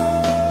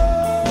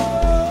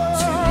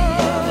to the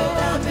other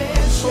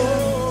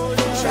dimension,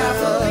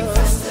 traveling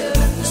faster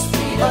than the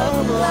speed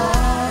of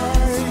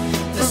light.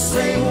 The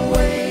same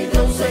way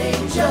those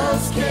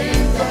angels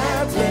came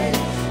that day,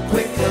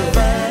 quicker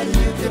than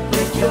you could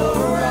blink your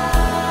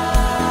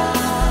eyes.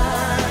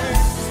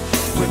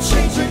 We're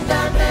changing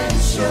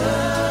dimensions,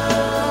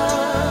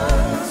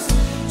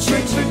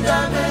 changing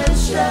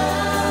dimensions,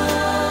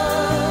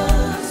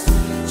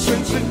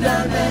 changing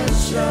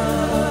dimensions.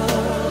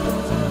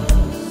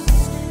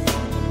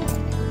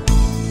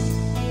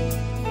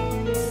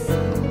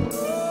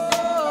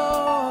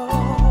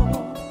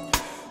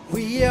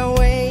 We are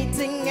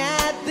waiting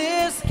at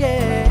this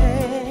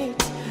gate.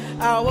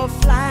 Our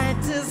flight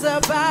is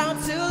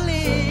about to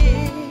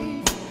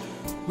leave.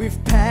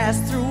 We've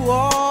passed through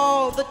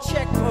all the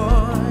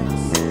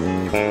checkpoints,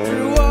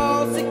 through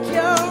all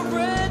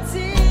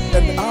security.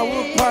 And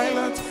our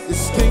pilot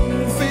is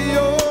King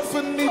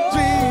Theophany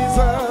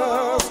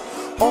Jesus.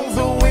 On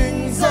the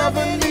wings of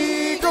an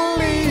eagle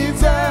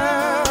leads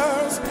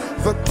us.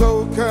 The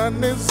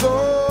token is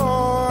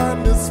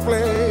on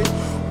display.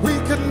 We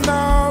can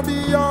now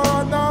be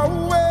on our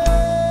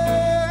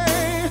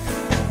way.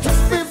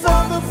 Just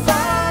before the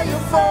fire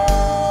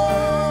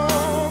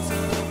falls,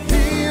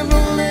 He'll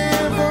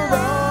deliver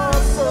our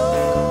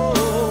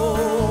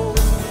souls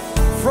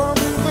from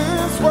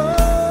this world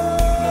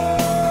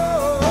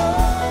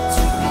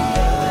To the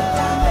other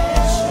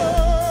dimension,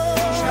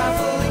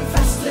 traveling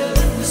faster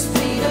than the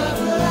speed of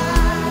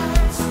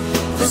light.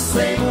 The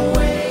same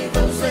way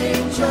those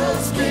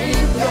angels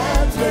came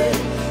that day,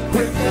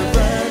 quicker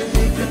than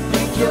you could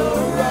blink your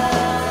eyes.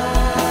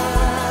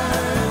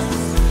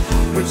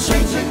 We're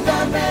changing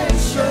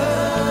dimensions,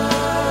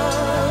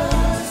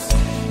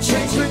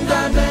 changing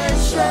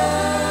dimensions,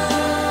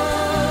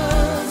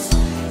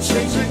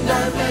 changing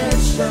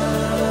dimensions.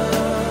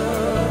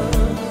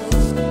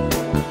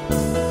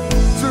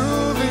 to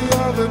the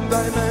other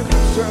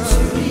dimension.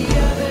 To the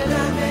other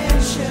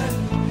dimension,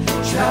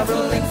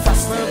 traveling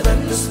faster than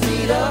the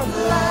speed of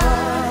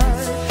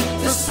light.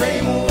 The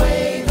same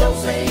way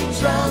those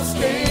angels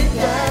came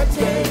that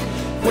day,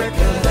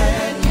 quicker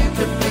than you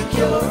could blink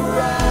your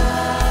eyes.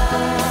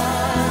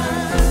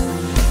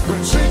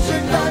 We're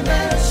changing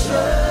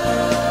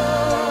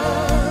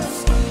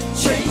dimensions,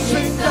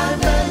 changing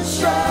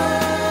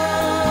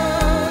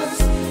dimensions,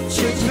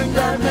 changing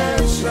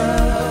dimensions.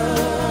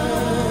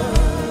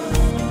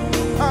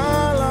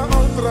 A la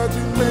outra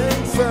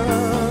dimensão,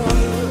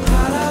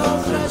 Para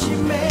outra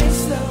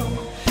dimensão,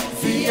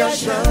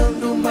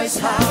 viajando mais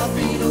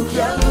rápido que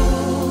a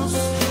luz,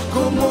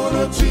 como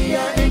no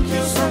dia em que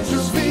os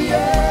anjos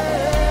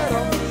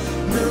vieram,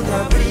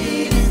 num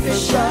abrir e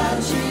fechar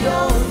de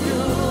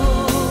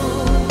olhos,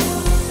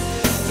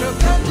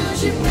 trocando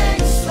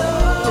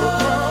dimensão,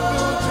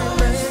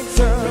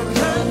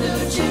 trocando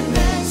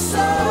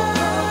dimensões,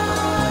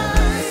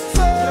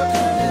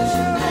 trocando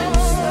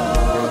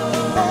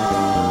dimensões.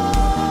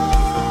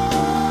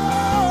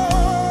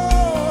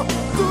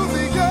 to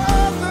the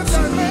other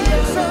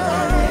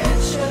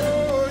dimension.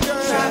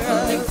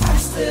 Traveling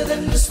faster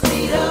than the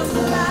speed of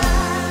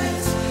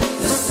light.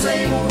 The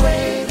same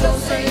way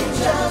those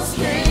angels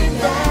came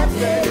that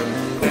day,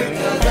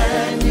 quicker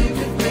than you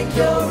could blink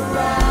your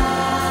eyes.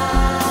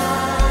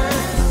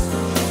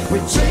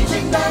 We're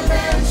changing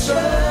dimensions,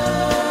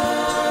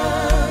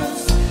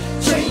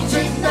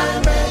 changing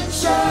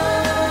dimensions,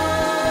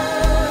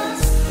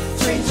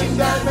 changing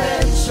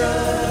dimensions.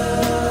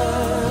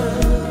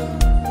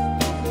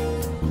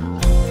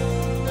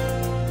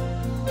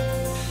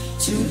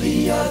 To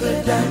the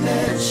other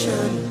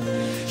dimension,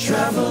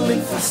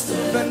 traveling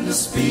faster than the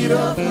speed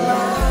of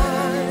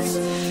light.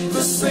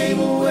 The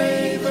same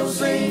way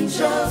those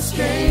angels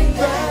came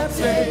that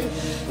day,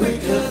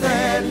 quicker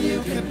than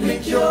you could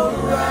blink your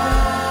eyes.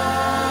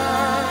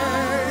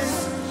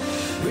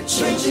 We're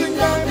changing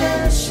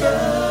dimensions,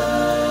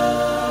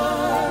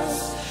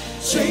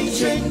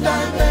 changing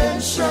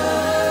dimensions,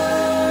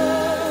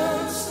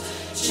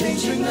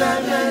 changing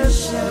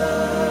dimensions.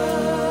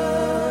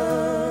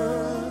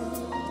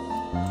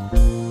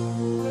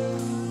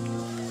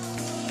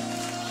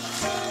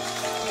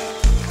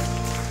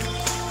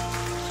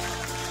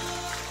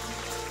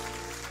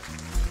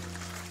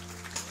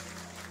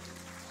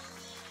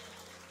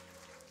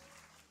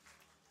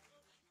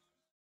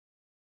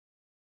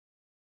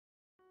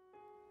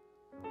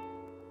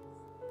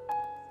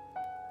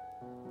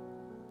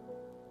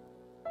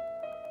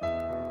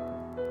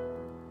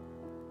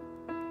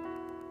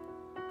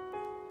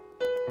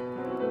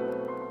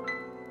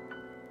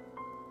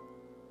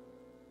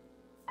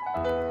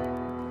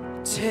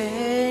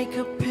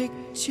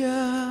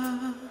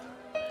 future,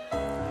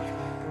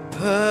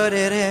 put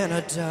it in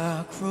a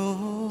dark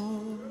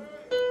room.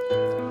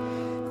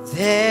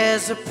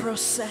 There's a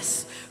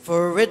process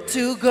for it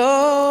to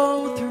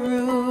go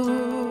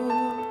through.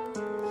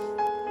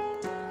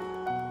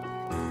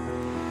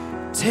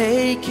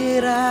 Take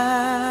it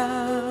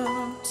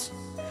out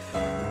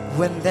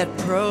when that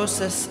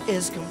process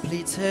is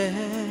completed,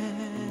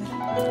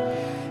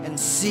 and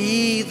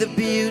see the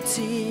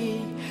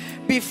beauty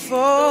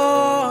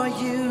before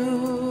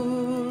you.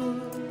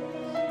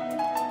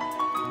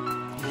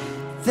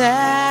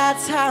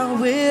 That's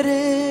how it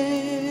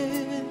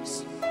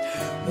is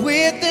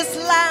with this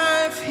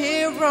life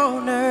here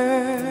on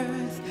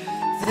earth.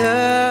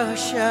 The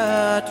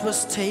shot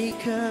was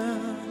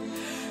taken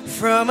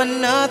from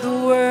another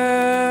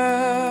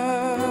world,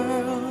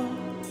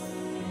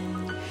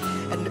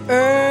 and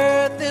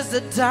earth is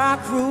a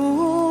dark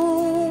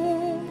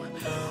room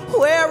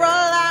where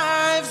our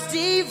lives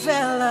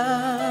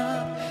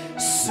develop.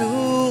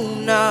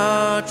 Soon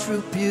our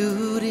true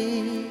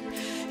beauty,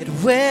 it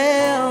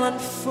will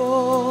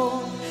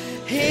unfold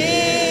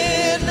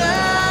in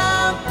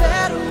a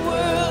better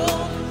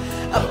world,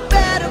 a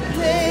better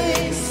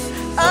place,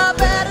 a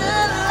better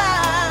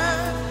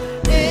life,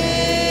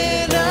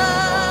 in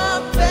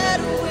a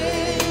better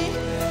way,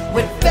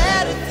 with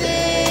better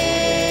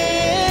things.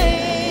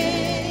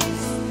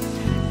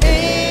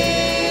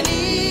 In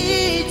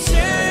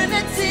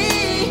eternity,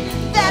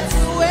 that's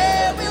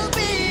where we'll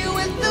be,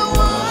 with the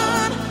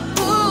one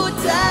who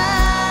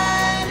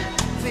died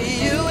for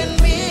you and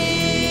me.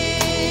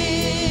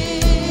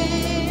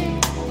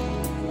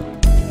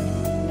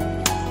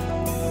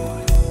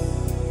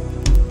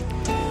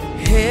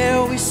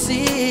 Here we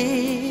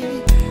see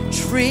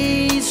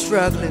trees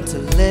struggling to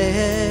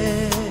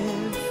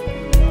live,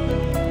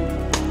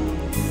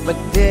 but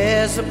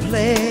there's a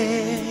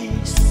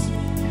place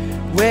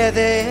where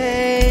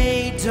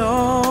they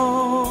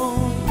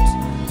don't.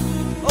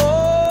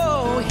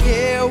 Oh,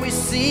 here we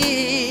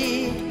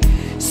see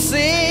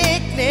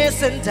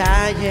sickness and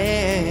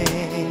dying,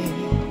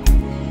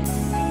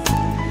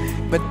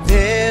 but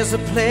there's a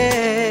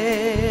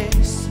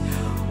place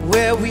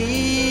where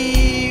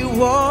we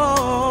won't.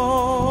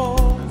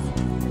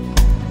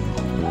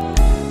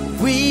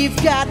 We've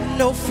got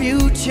no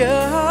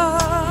future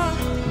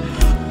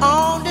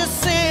on this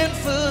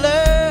sinful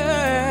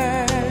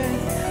earth.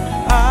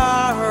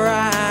 Our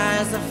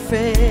eyes are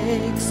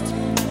fixed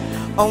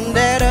on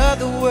that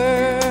other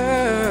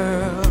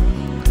world.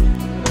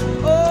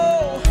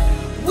 Oh,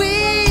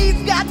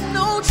 we've got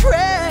no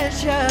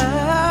treasure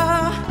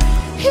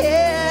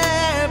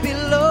here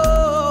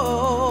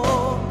below.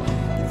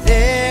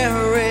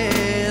 There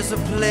is a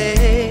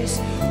place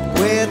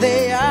where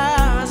they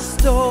are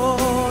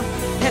stored,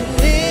 and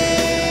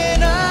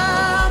in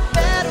a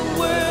better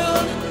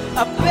world,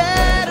 a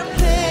better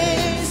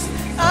place,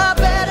 a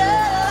better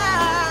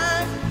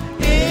life,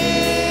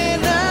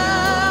 in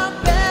a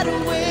better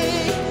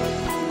way,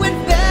 with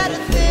better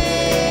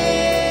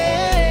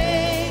things.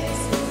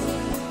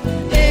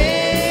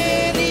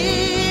 In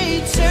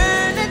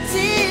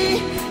eternity,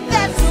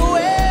 that's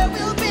where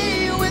we'll be,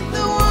 with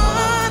the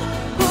one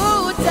who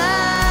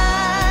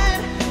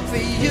died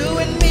for you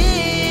and me.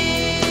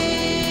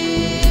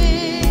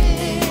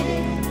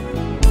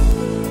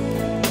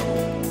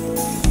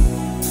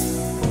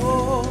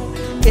 Oh,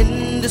 in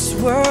this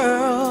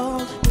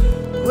world,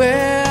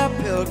 we're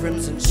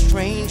pilgrims and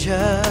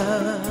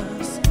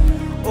strangers.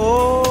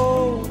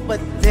 Oh, but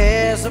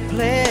there's a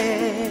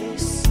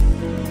place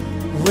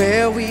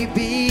where we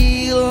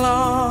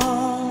belong.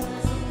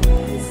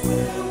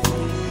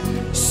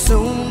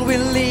 Soon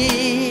we'll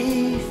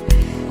leave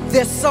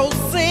this so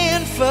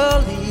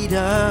sinful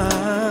Eden.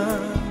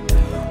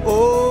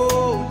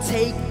 Oh,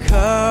 take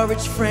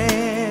courage,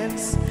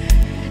 friends,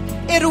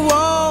 it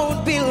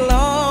won't be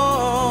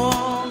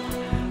long.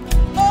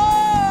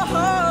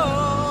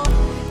 Oh,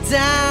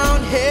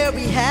 down here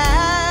we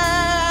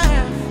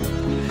have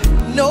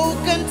no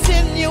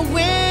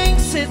continuing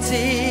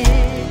city,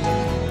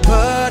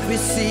 but we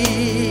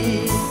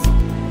see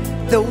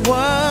the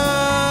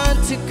one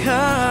to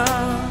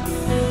come.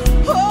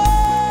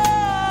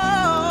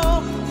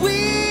 Oh, we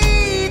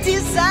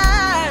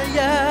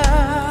desire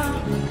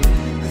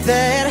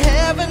that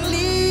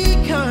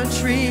heavenly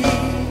country.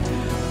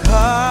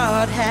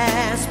 God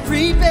has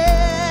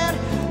prepared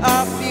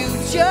a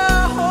future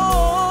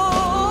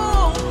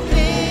home,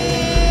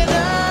 in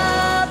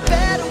a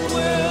better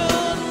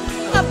world,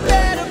 a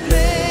better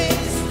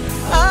place,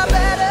 a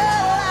better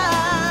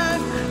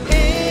life,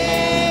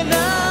 in a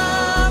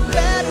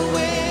better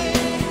way,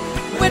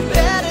 with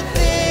better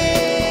things.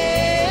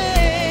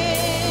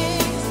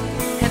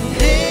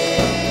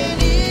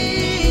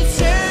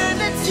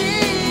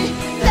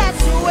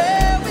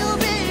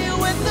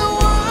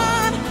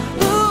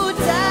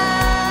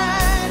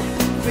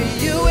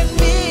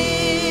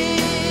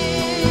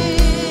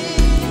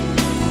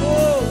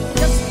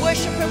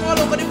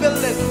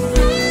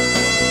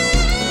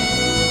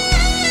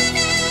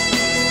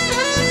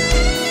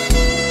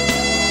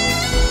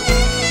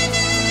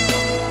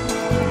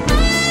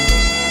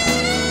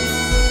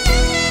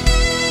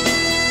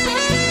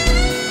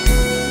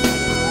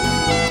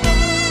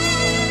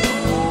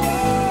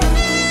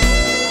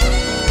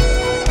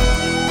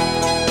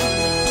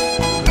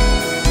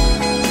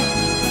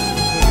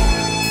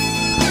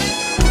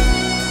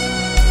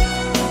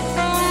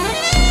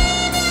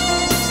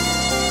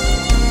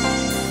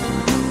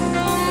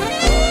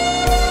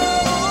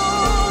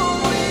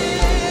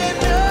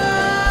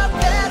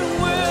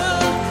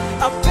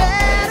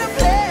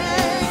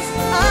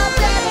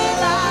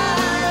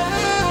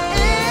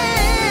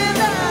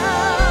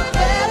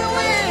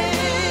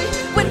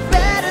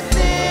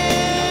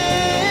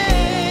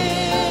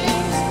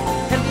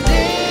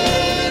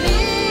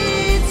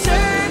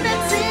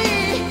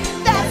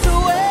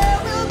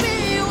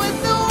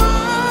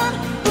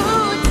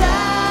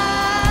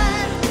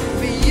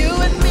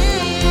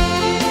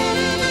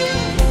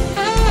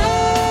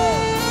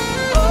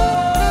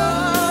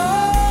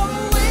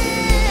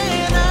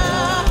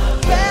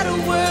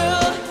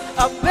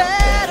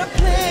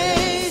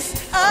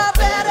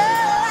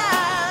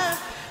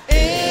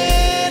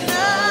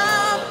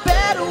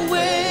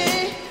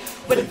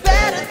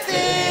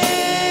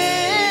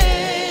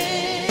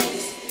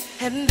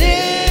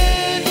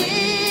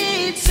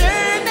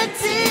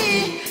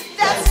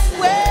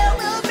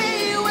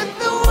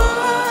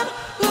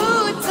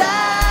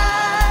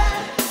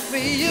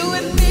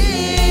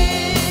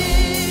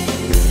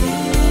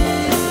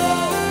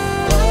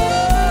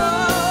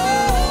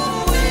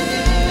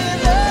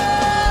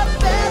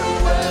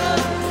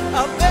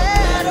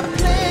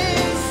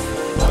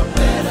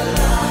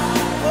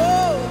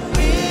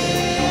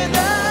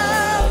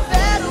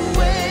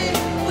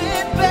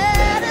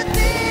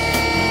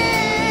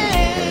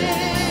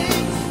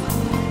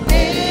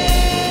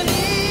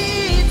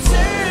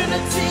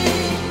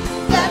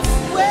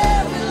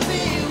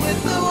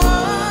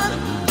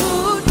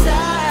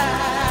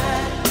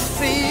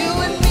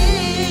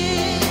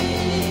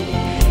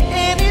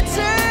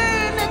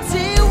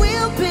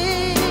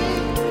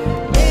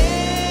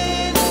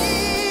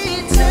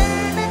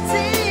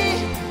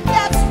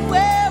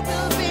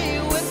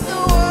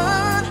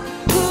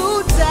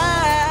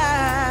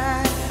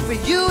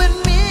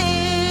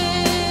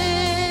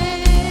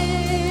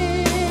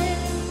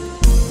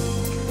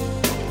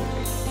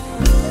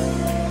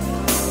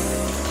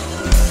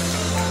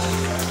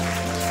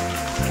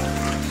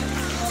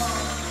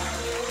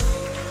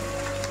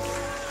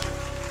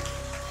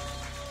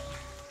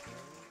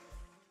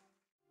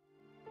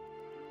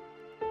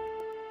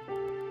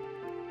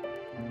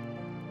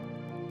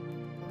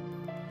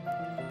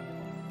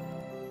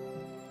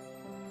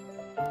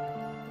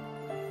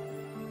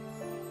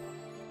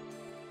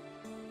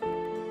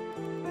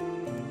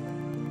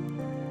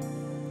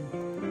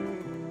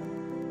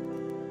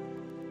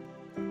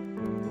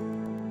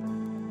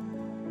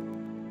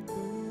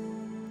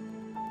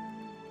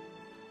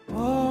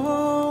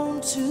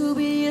 to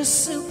be a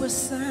super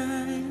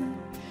sign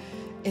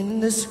in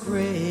this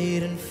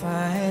great and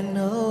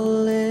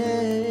final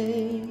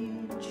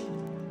age,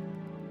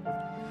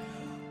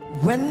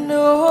 when the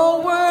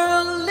whole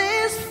world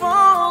is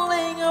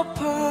falling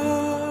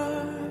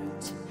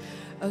apart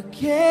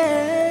again.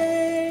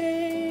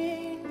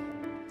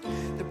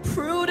 The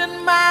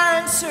prudent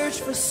mind search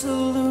for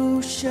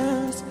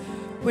solutions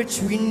which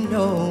we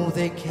know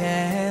they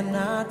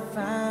cannot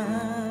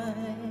find.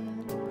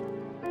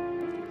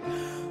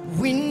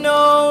 We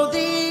know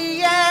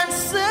the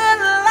answer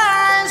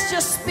lies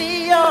just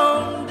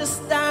beyond this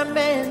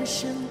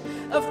dimension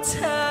of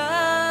time.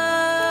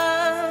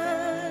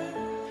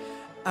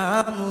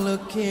 I'm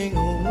looking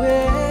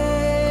away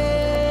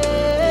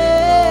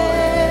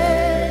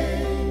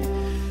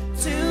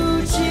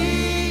to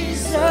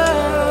Jesus.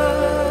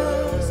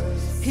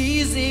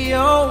 He's the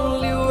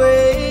only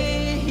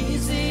way,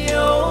 he's the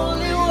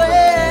only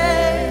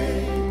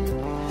way.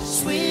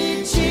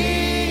 Sweet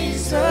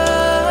Jesus,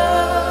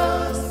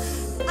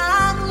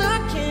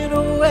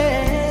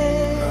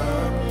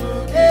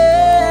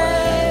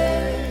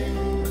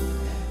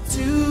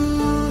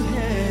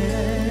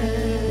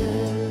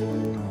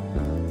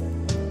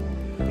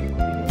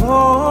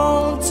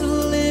 born to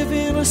live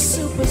in a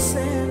super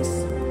sense,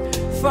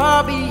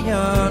 far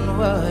beyond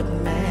what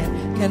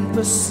man can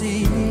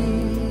perceive.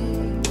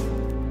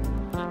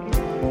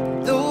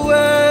 The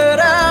word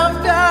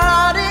of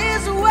God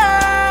is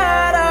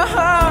what our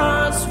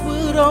hearts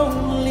would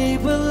only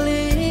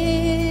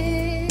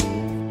believe.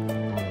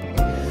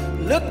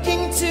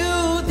 Looking to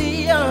the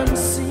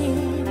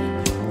unseen,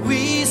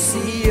 we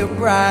see a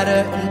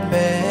brighter and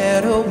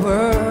better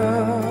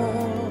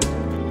world.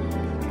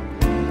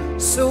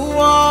 So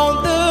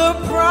all the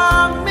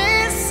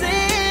promises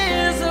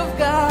of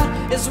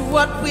God is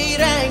what we'd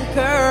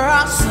anchor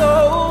our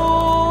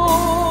soul.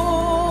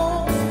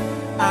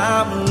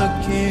 I'm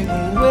looking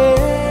away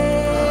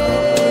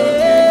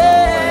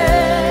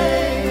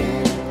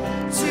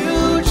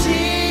to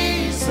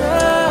Jesus.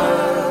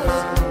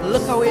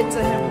 Look away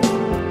to him.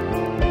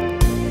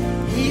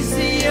 He's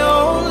the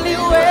only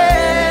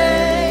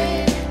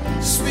way.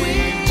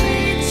 Sweet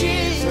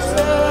Jesus.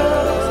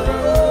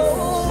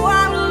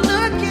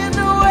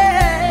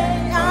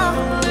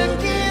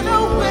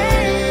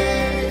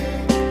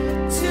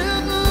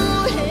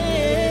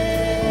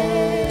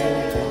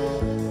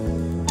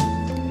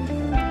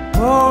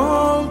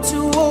 Born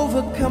to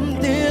overcome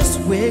this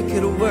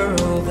wicked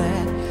world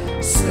that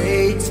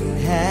Satan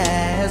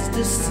has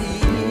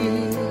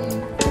deceived.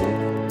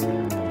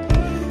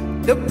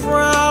 The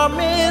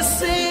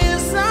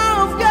promises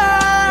of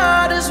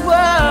God is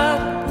what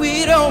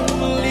we'd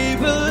only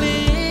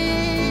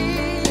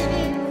believe.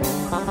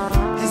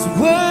 His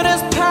word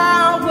has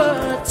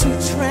power to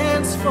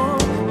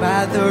transform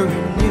by the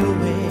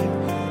renewing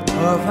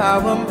of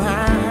our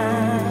minds.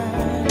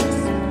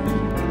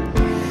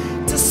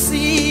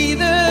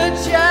 The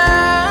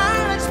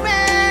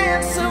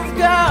judgments of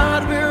God,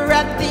 we're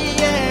at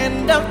the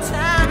end of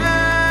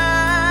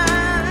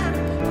time.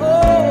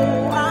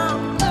 Oh,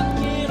 I'm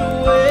looking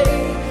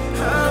away,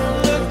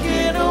 I'm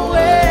looking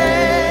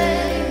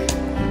away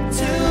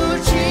to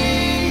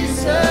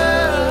Jesus.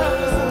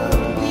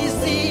 He's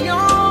the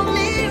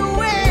only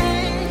way,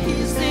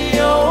 he's the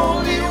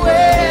only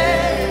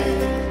way.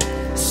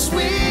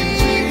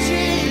 Sweet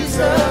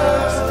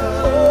Jesus.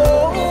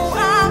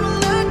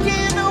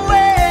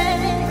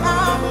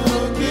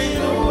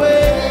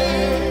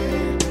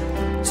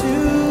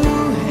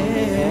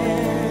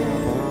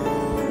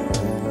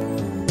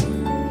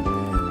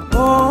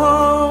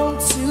 Born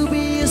to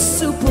be a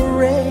super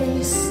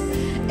race,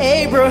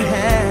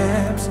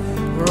 Abraham's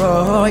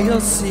royal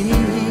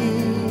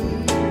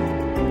seed.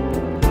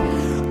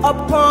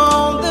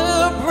 Upon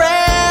the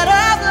bread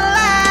of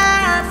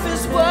life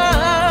is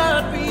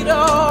what we'd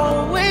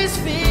always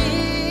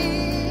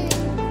feed.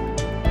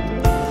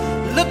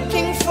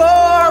 Looking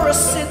for a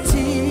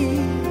city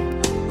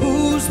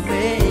whose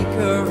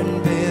maker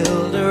and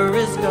builder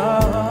is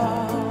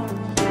God.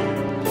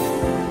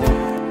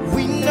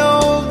 We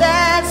know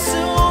that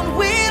soon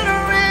we'll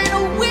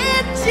reign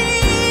with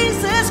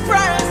Jesus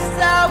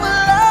Christ our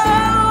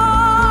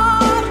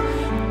Lord.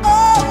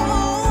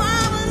 Oh,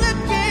 I'm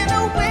looking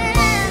away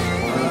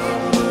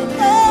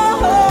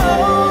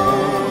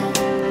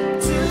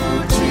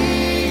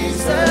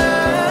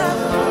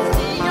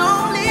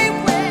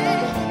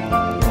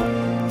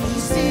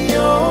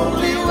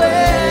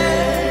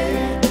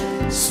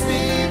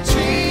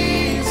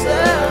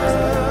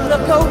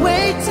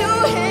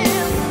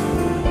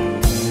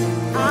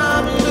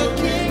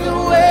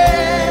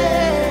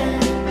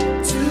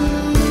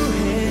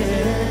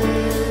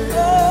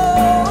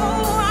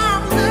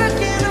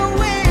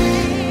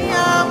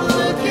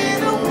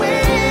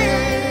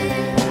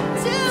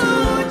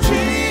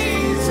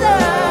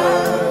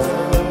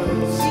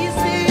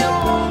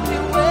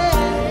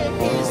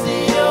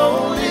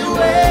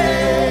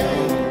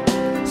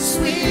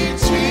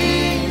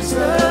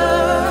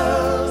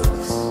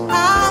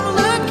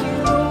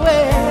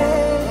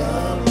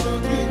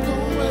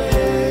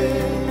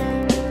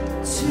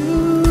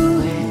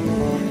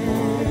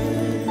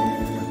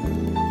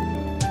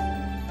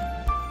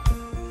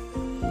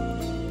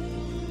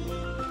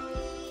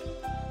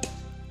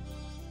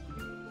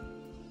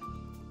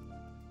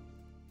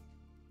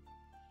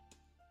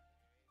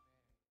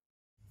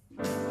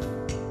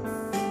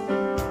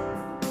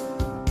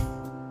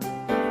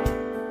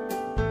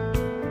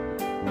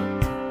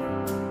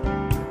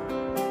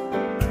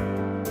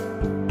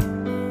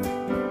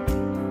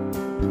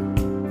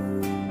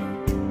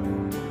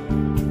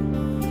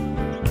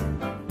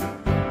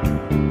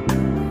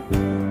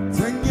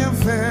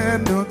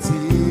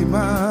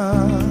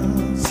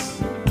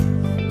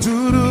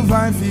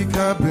vai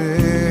ficar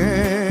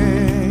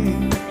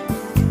bem.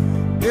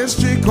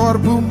 Este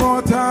corpo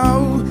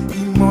mortal,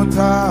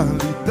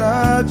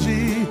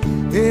 imortalidade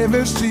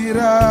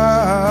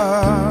revestirá.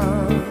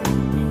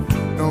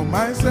 Não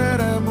mais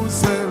seremos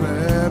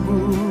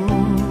celebros,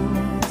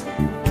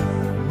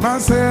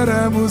 mas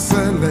seremos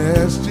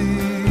celestes.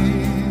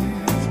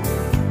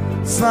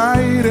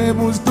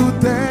 Sairemos do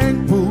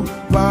tempo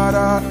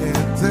para a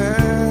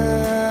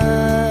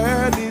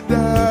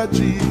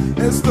eternidade.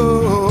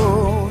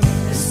 Estou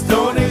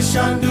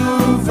deixando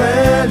o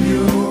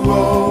velho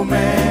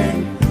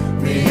homem,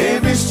 me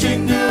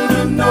revestindo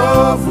do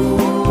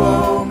novo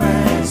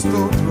homem.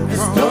 Estou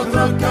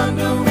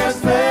trocando minhas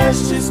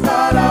vestes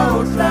para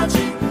outra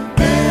dimensão.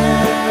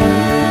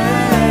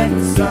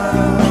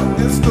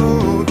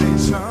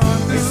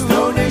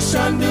 Estou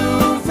deixando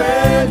o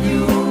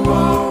velho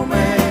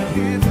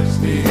homem,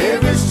 me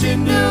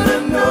revestindo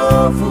do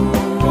novo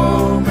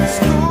homem.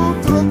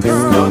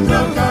 Estou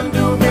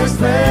trocando minhas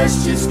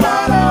vestes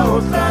para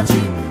outra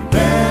dimensão.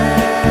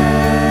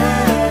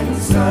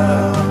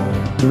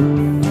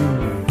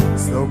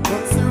 Estou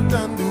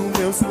consertando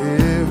meus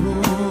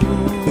erros,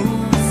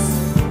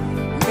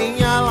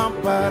 minha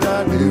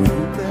lâmpada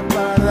devo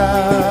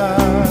preparar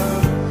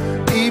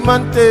e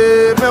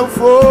manter meu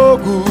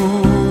fogo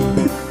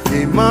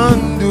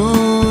queimando,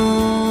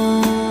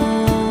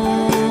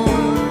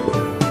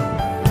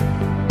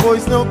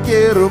 pois não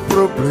quero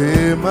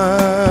problemas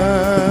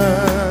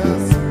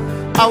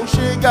ao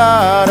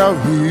chegar ao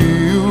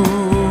rio.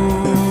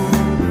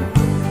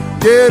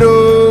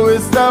 Quero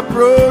estar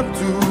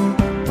pronto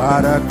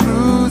para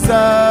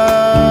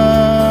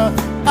cruzar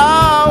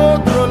ao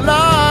outro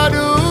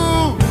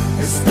lado.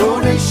 Estou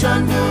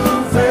deixando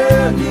o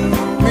velho,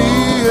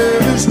 me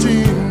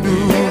revestindo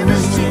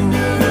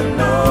de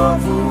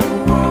novo.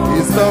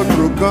 Estou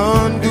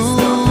trocando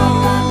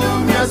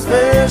minhas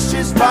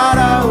vestes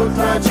para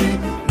outra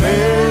dimensão.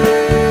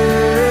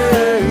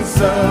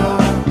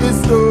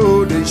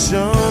 Estou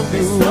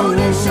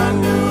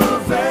deixando o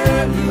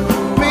velho,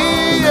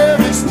 me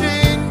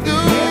revestindo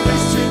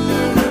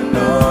de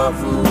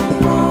novo.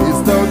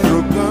 Estou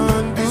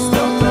trocando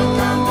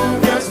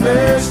minhas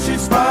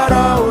vestes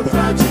para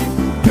outra dimensão.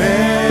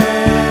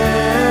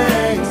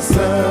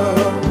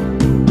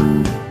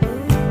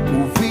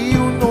 Ouvi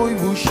o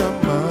noivo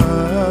chamar,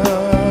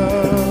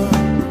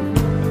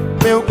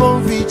 meu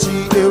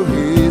convite eu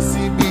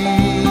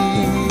recebi.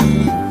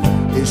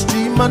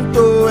 Este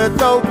manto é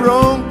tão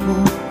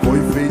branco,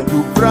 foi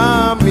feito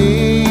pra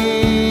mim,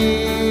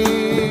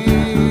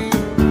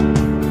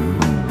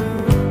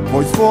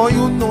 pois foi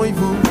o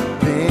noivo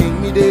quem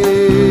me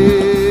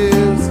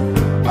deu,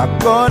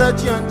 agora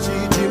diante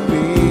de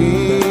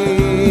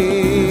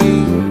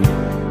mim.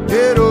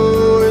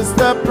 Quero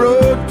estar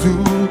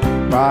pronto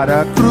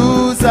para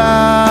cruzar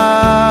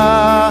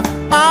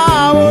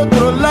ao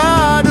outro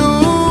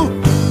lado.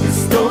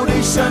 Estou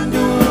deixando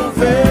o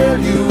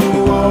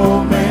velho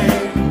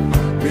homem,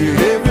 me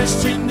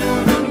revestindo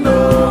do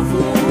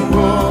novo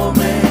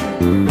homem.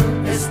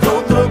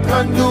 Estou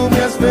trocando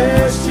minhas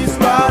vestes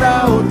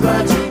para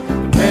outra dimensão.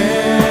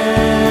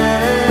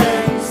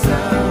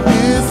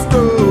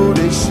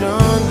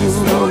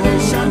 Estou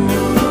deixando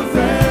o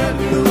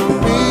velho,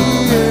 me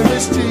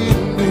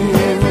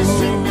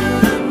revestindo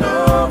de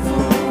novo.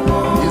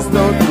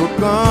 Estou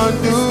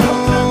trocando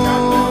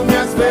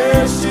minhas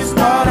vestes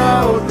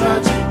para outra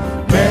dimensão.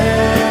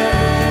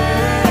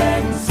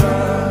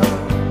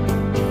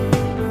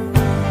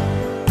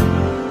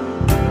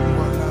 O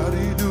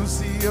alarido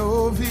se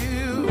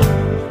ouviu,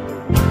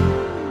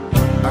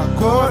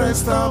 agora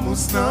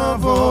estamos na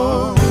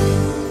voz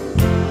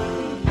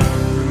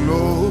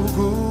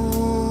louco.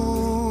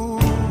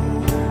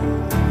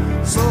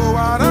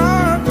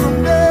 Soará a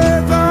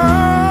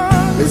trombeta.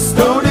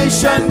 Estou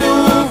deixando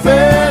o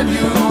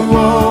velho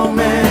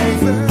homem,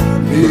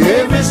 me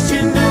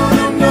revestindo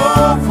do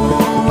novo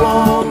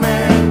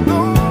homem.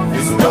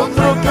 Estou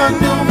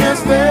trocando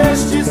minhas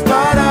vestes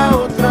para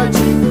outra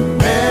dimensão.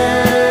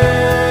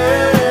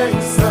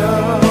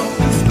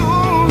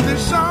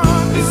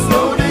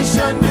 Estou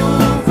deixando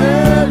o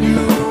velho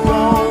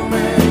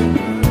homem,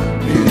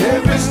 me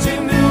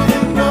revestindo de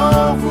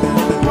novo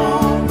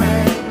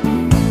homem.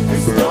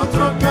 Estou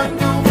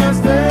trocando minhas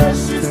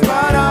vestes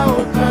para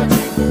outra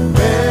dimensão.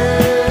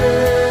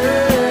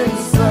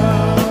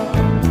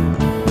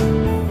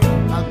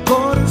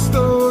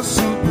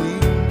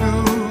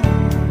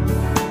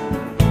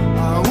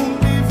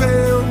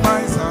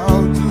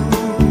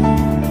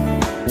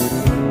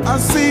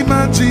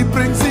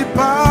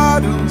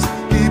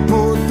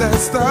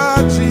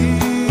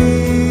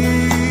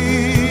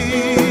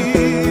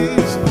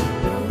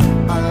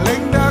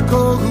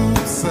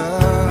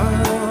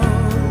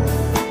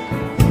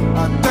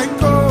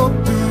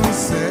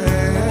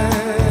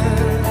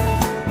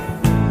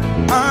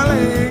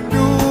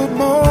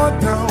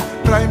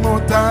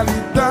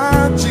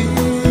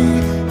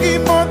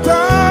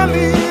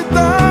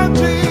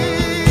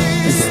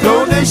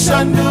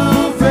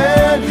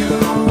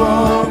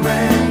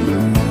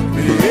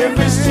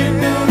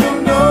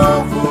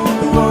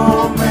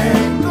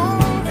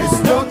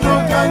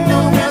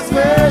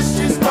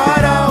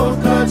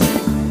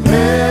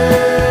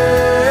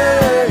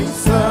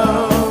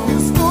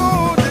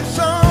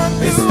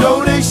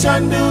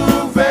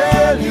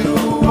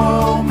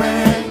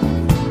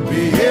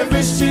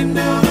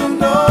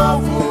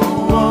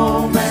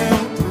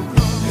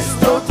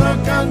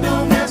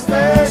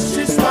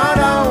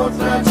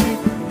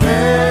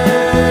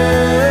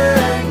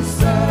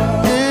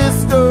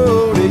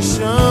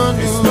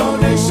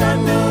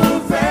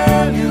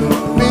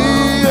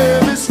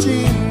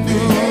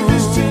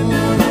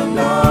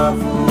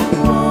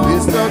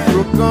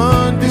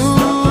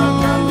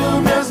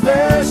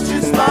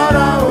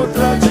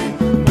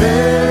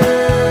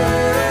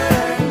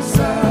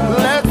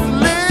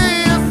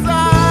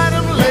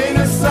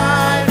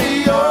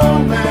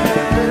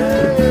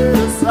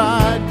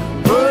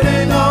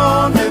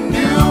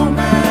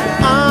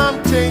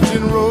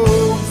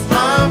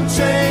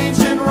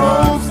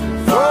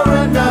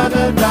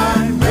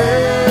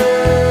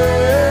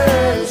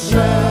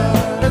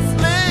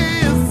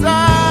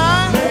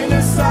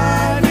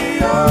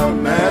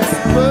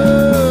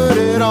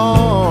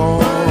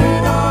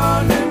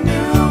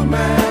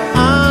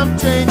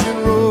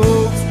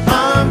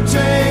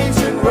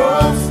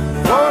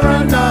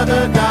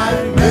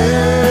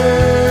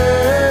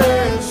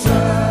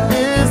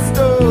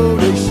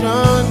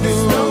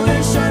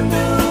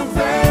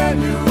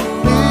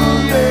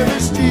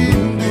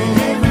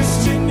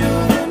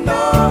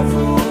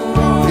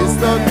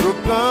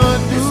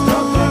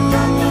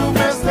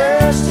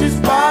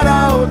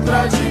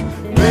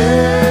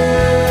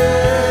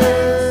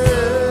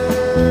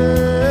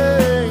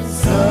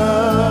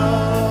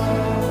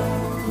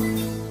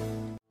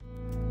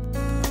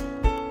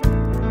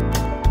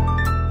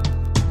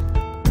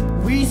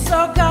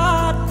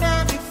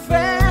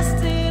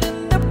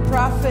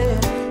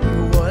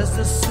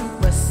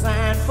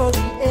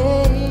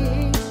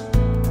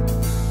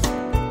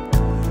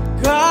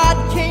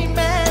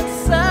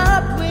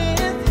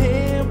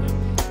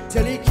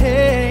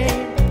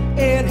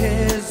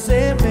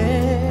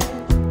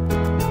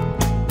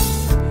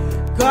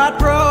 God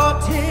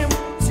brought him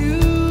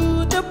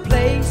to the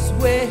place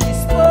where he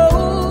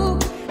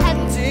spoke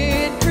and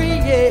did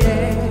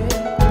create.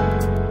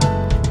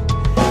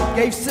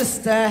 Gave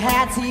Sister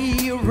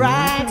Hattie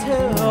right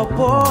her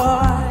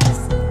voice,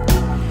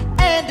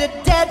 and the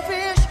dead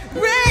fish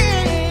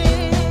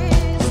raised.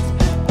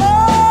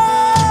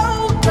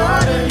 Oh,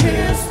 God and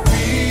his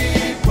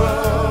people.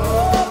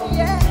 Oh,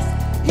 yes,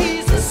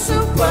 he's a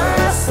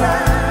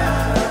superstar.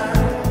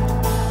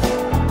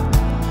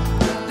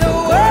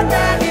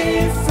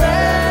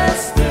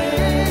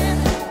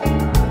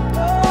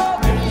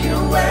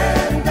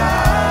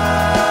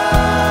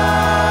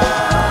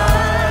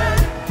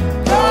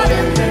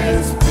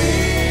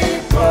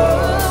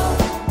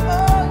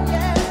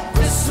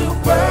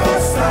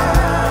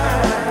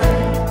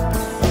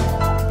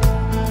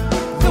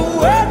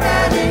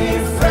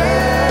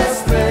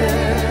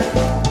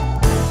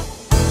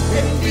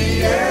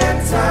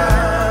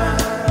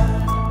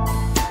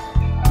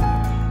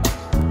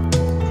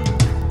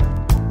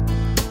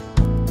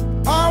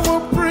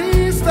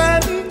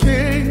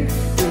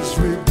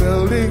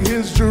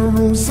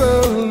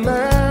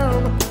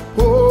 Jerusalem,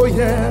 oh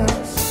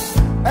yes,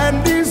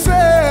 and he's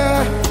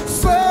there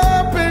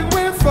supping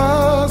with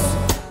us,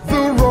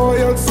 the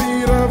royal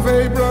seed of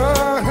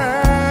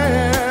Abraham.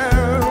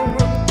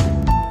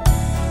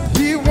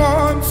 He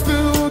wants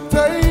to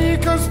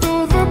take us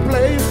to the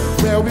place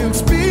where we'll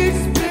speak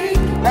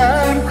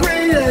and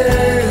create.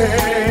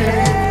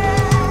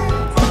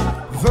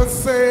 The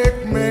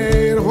sick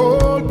made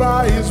whole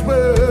by his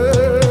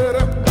word,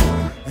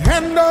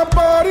 and our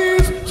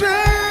bodies changed.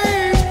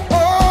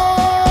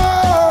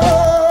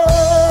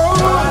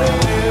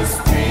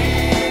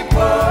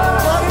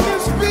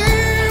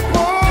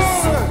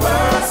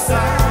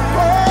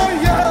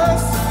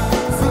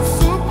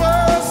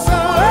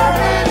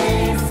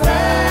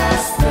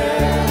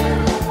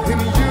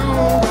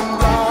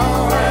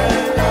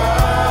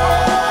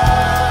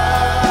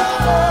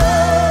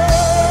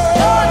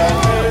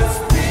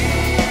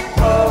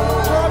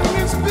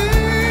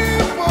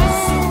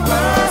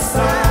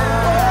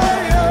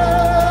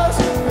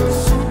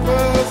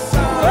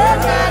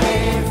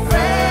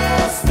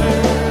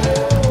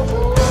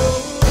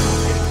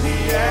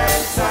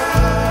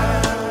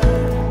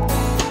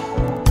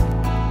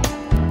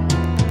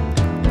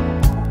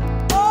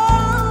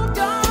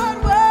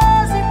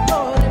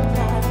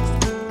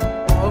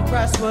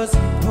 Was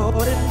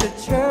important to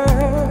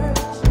church.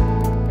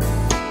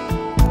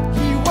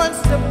 He wants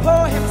to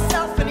pour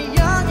himself in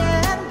young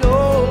and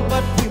old,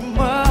 but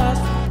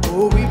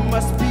we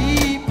must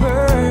be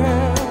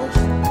purged.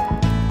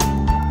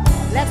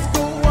 Let's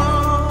go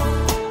on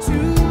to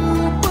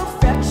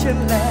perfection.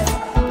 Let's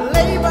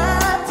labor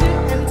to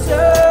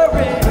enter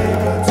in.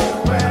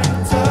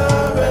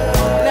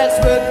 Let's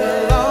work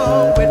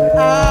along with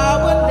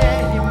our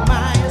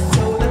Nehemiah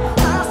so the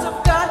house of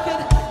God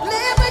could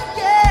live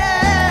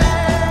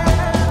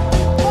again.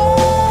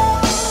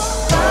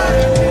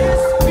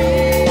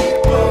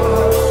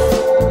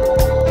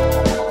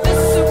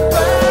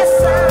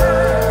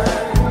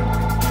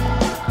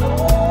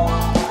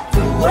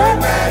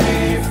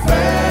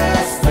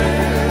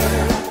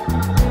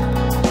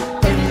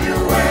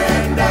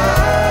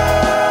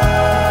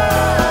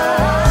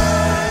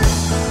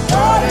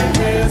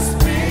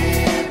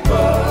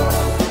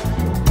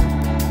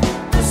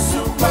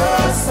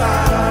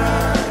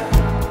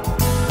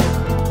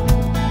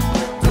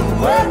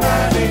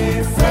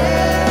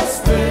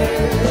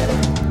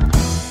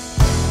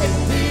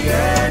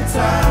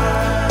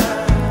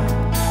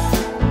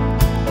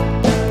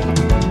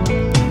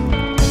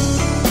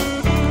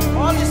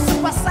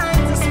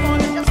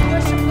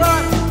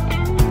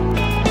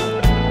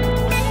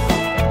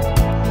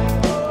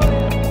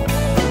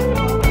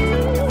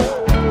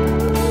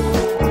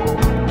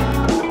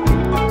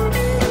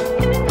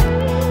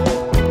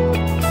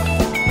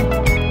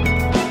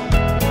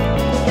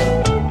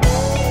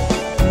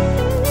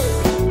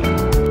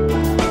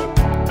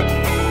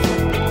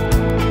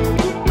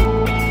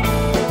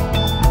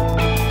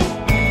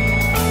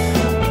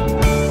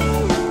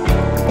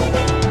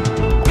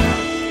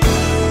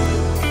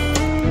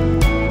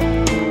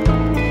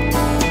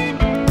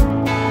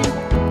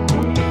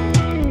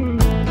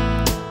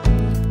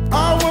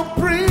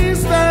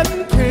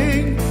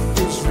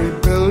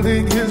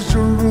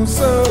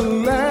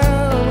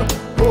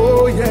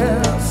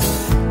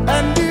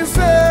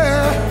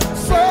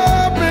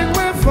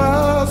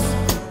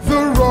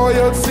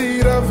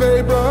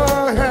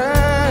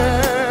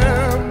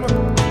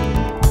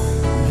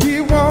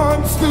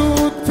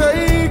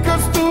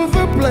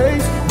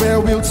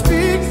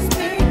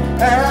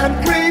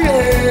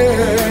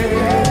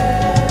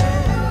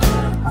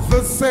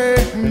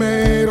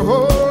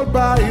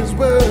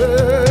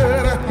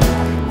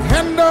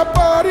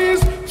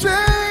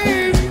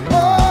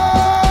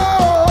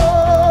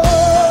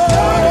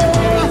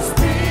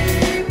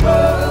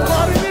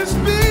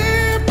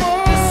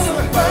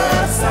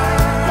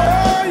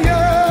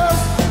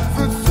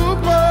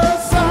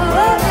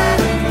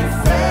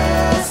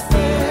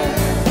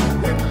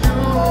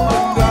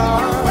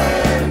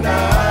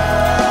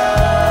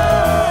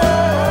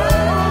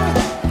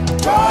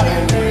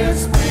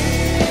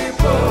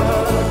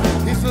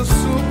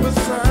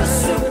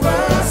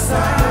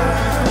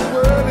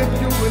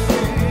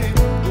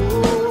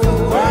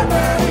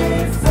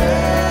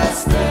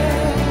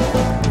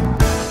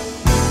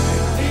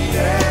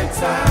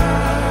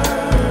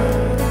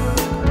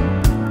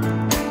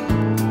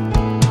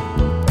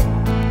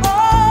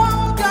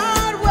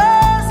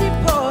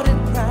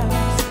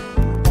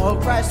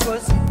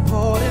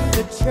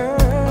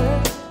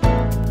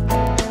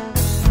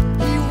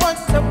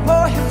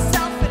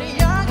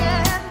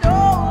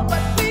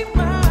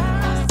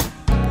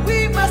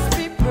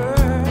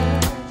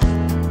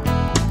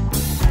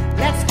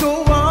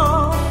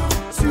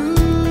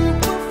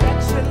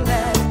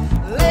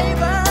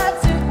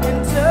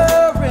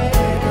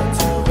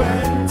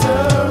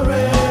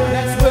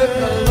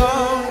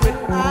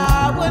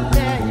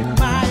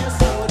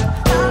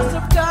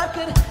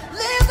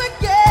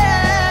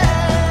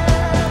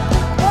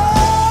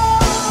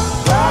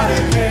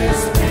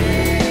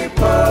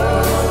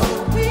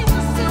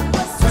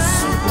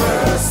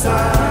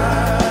 side.